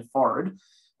issue" on their forehead,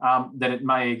 then it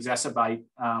may exacerbate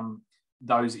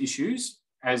those issues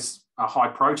as a high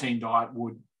protein diet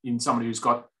would in somebody who's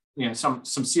got some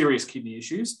serious kidney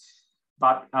issues.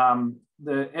 But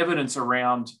the evidence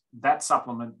around that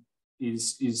supplement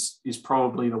is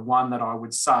probably the one that I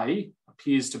would say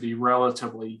appears to be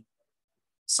relatively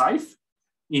safe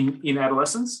in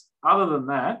adolescents. Other than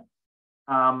that,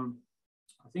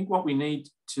 I think what we need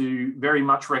to very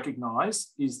much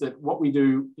recognise is that what we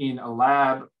do in a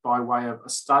lab by way of a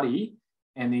study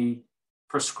and the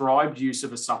prescribed use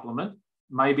of a supplement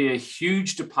may be a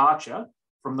huge departure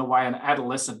from the way an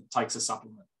adolescent takes a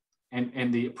supplement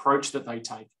and the approach that they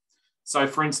take. So,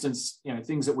 for instance,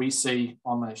 things that we see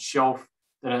on the shelf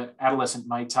that an adolescent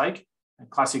may take, a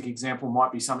classic example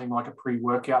might be something like a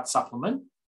pre-workout supplement.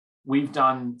 We've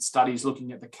done studies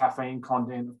looking at the caffeine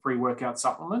content of pre-workout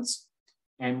supplements.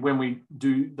 And when we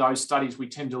do those studies, we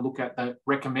tend to look at the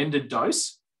recommended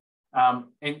dose. And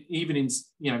even in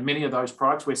many of those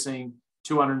products, we're seeing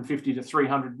 250 to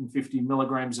 350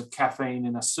 milligrams of caffeine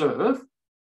in a serve.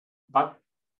 But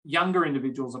younger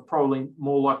individuals are probably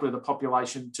more likely the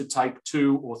population to take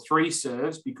 2 or 3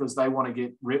 serves because they want to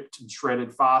get ripped and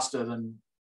shredded faster than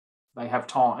they have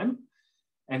time.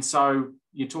 And so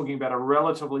you're talking about a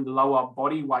relatively lower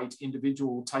body weight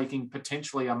individual taking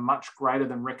potentially a much greater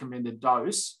than recommended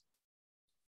dose.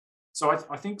 So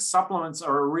I think supplements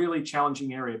are a really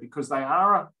challenging area because they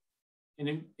are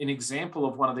an example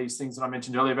of one of these things that I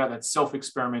mentioned earlier about that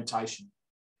self-experimentation.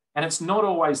 And it's not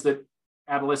always that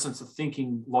adolescents are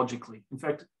thinking logically. In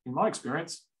fact, in my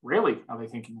experience, rarely are they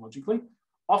thinking logically.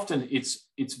 Often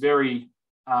it's very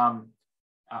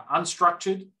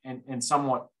unstructured and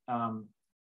somewhat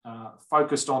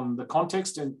focused on the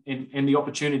context and the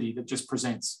opportunity that just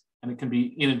presents. And it can be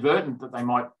inadvertent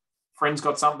that friends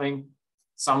got something,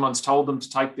 someone's told them to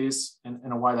take this,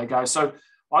 and away they go. So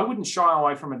I wouldn't shy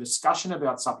away from a discussion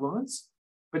about supplements,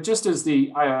 but just as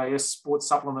the AIS sports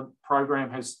supplement program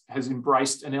has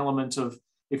embraced an element of,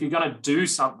 if you're going to do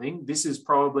something, this is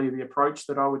probably the approach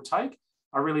that I would take.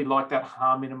 I really like that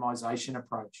harm minimization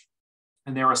approach.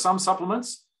 And there are some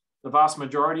supplements, the vast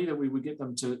majority, that we would get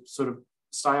them to sort of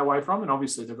stay away from. And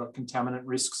obviously they've got contaminant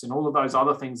risks and all of those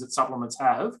other things that supplements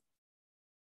have.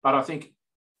 But I think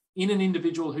in an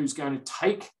individual who's going to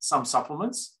take some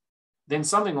supplements, then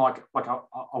something like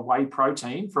a whey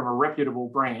protein from a reputable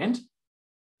brand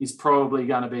is probably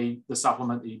going to be the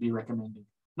supplement that you'd be recommending.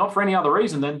 Not for any other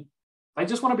reason than they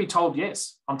just want to be told,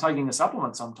 yes, I'm taking a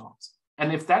supplement sometimes.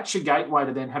 And if that's your gateway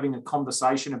to then having a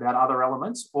conversation about other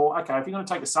elements, or, okay, if you're going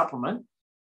to take a supplement,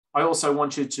 I also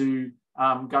want you to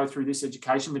go through this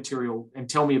education material and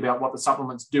tell me about what the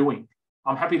supplement's doing.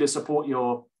 I'm happy to support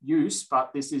your use,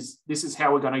 but this is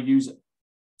how we're going to use it,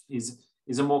 is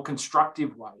a more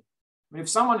constructive way. I mean,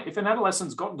 if an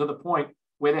adolescent's gotten to the point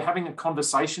where they're having a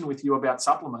conversation with you about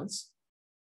supplements,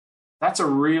 that's a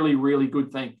really, really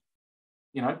good thing,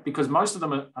 because most of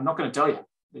them are not going to tell you.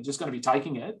 They're just going to be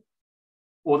taking it,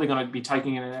 or they're going to be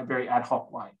taking it in a very ad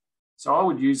hoc way. So I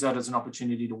would use that as an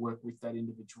opportunity to work with that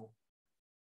individual.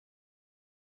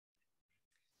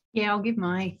 Yeah, I'll give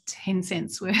my 10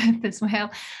 cents worth as well.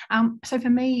 So for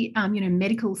me,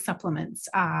 medical supplements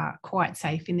are quite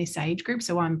safe in this age group.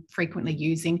 So I'm frequently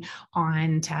using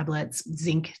iron tablets,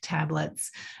 zinc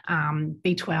tablets,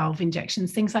 B12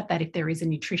 injections, things like that. If there is a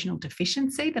nutritional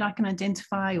deficiency that I can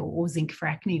identify, or zinc for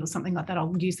acne or something like that,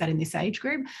 I'll use that in this age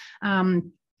group.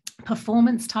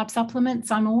 Performance type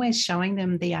supplements, I'm always showing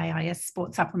them the AIS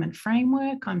sports supplement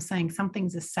framework. I'm saying some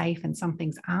things are safe and some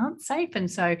things aren't safe. And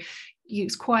so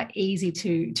it's quite easy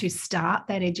to start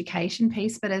that education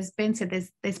piece. But as Ben said,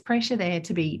 there's pressure there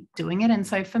to be doing it. And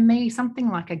so for me, something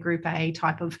like a group A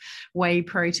type of whey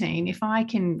protein, if I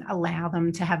can allow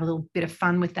them to have a little bit of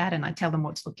fun with that, and I tell them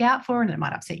what to look out for, and it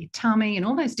might upset your tummy and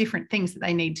all those different things that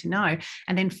they need to know,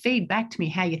 and then feed back to me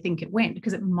how you think it went,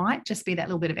 because it might just be that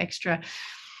little bit of extra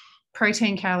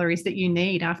protein calories that you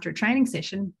need after a training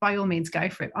session, by all means go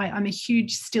for it. I'm a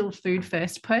huge still food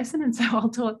first person, and so I'll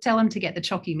tell them to get the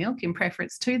chalky milk in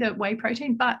preference to the whey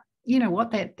protein, but you know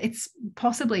what, that it's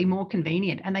possibly more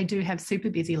convenient, and they do have super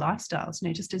busy lifestyles, you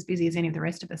know, just as busy as any of the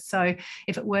rest of us. So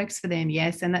if it works for them,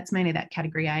 yes. And that's mainly that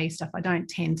category A stuff. I don't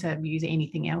tend to use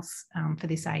anything else for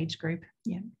this age group.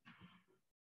 Yeah.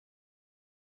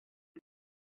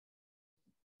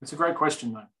 It's a great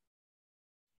question, though.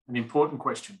 An important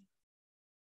question.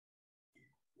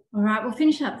 All right, we'll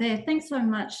finish up there. Thanks so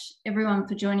much, everyone,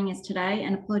 for joining us today,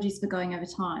 and apologies for going over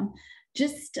time.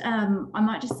 Just, I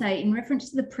might just say, in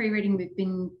reference to the pre-reading we've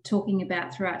been talking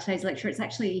about throughout today's lecture, it's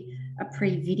actually a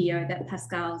pre-video that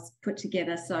Pascal's put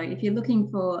together. So if you're looking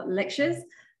for lectures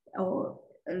or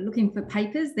looking for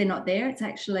papers, they're not there. It's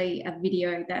actually a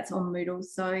video that's on Moodle.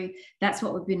 So that's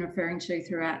what we've been referring to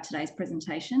throughout today's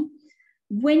presentation.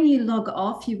 When you log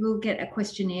off, you will get a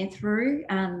questionnaire through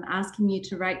asking you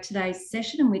to rate today's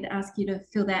session, and we'd ask you to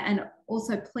fill that. And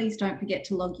also, please don't forget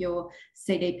to log your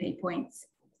CDP points.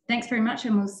 Thanks very much,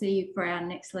 and we'll see you for our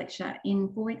next lecture in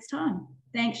 4 weeks' time.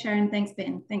 Thanks, Sharon. Thanks,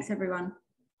 Ben. Thanks, everyone.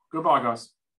 Goodbye,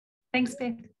 guys. Thanks,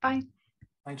 Beth. Bye.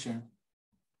 Thanks, Sharon.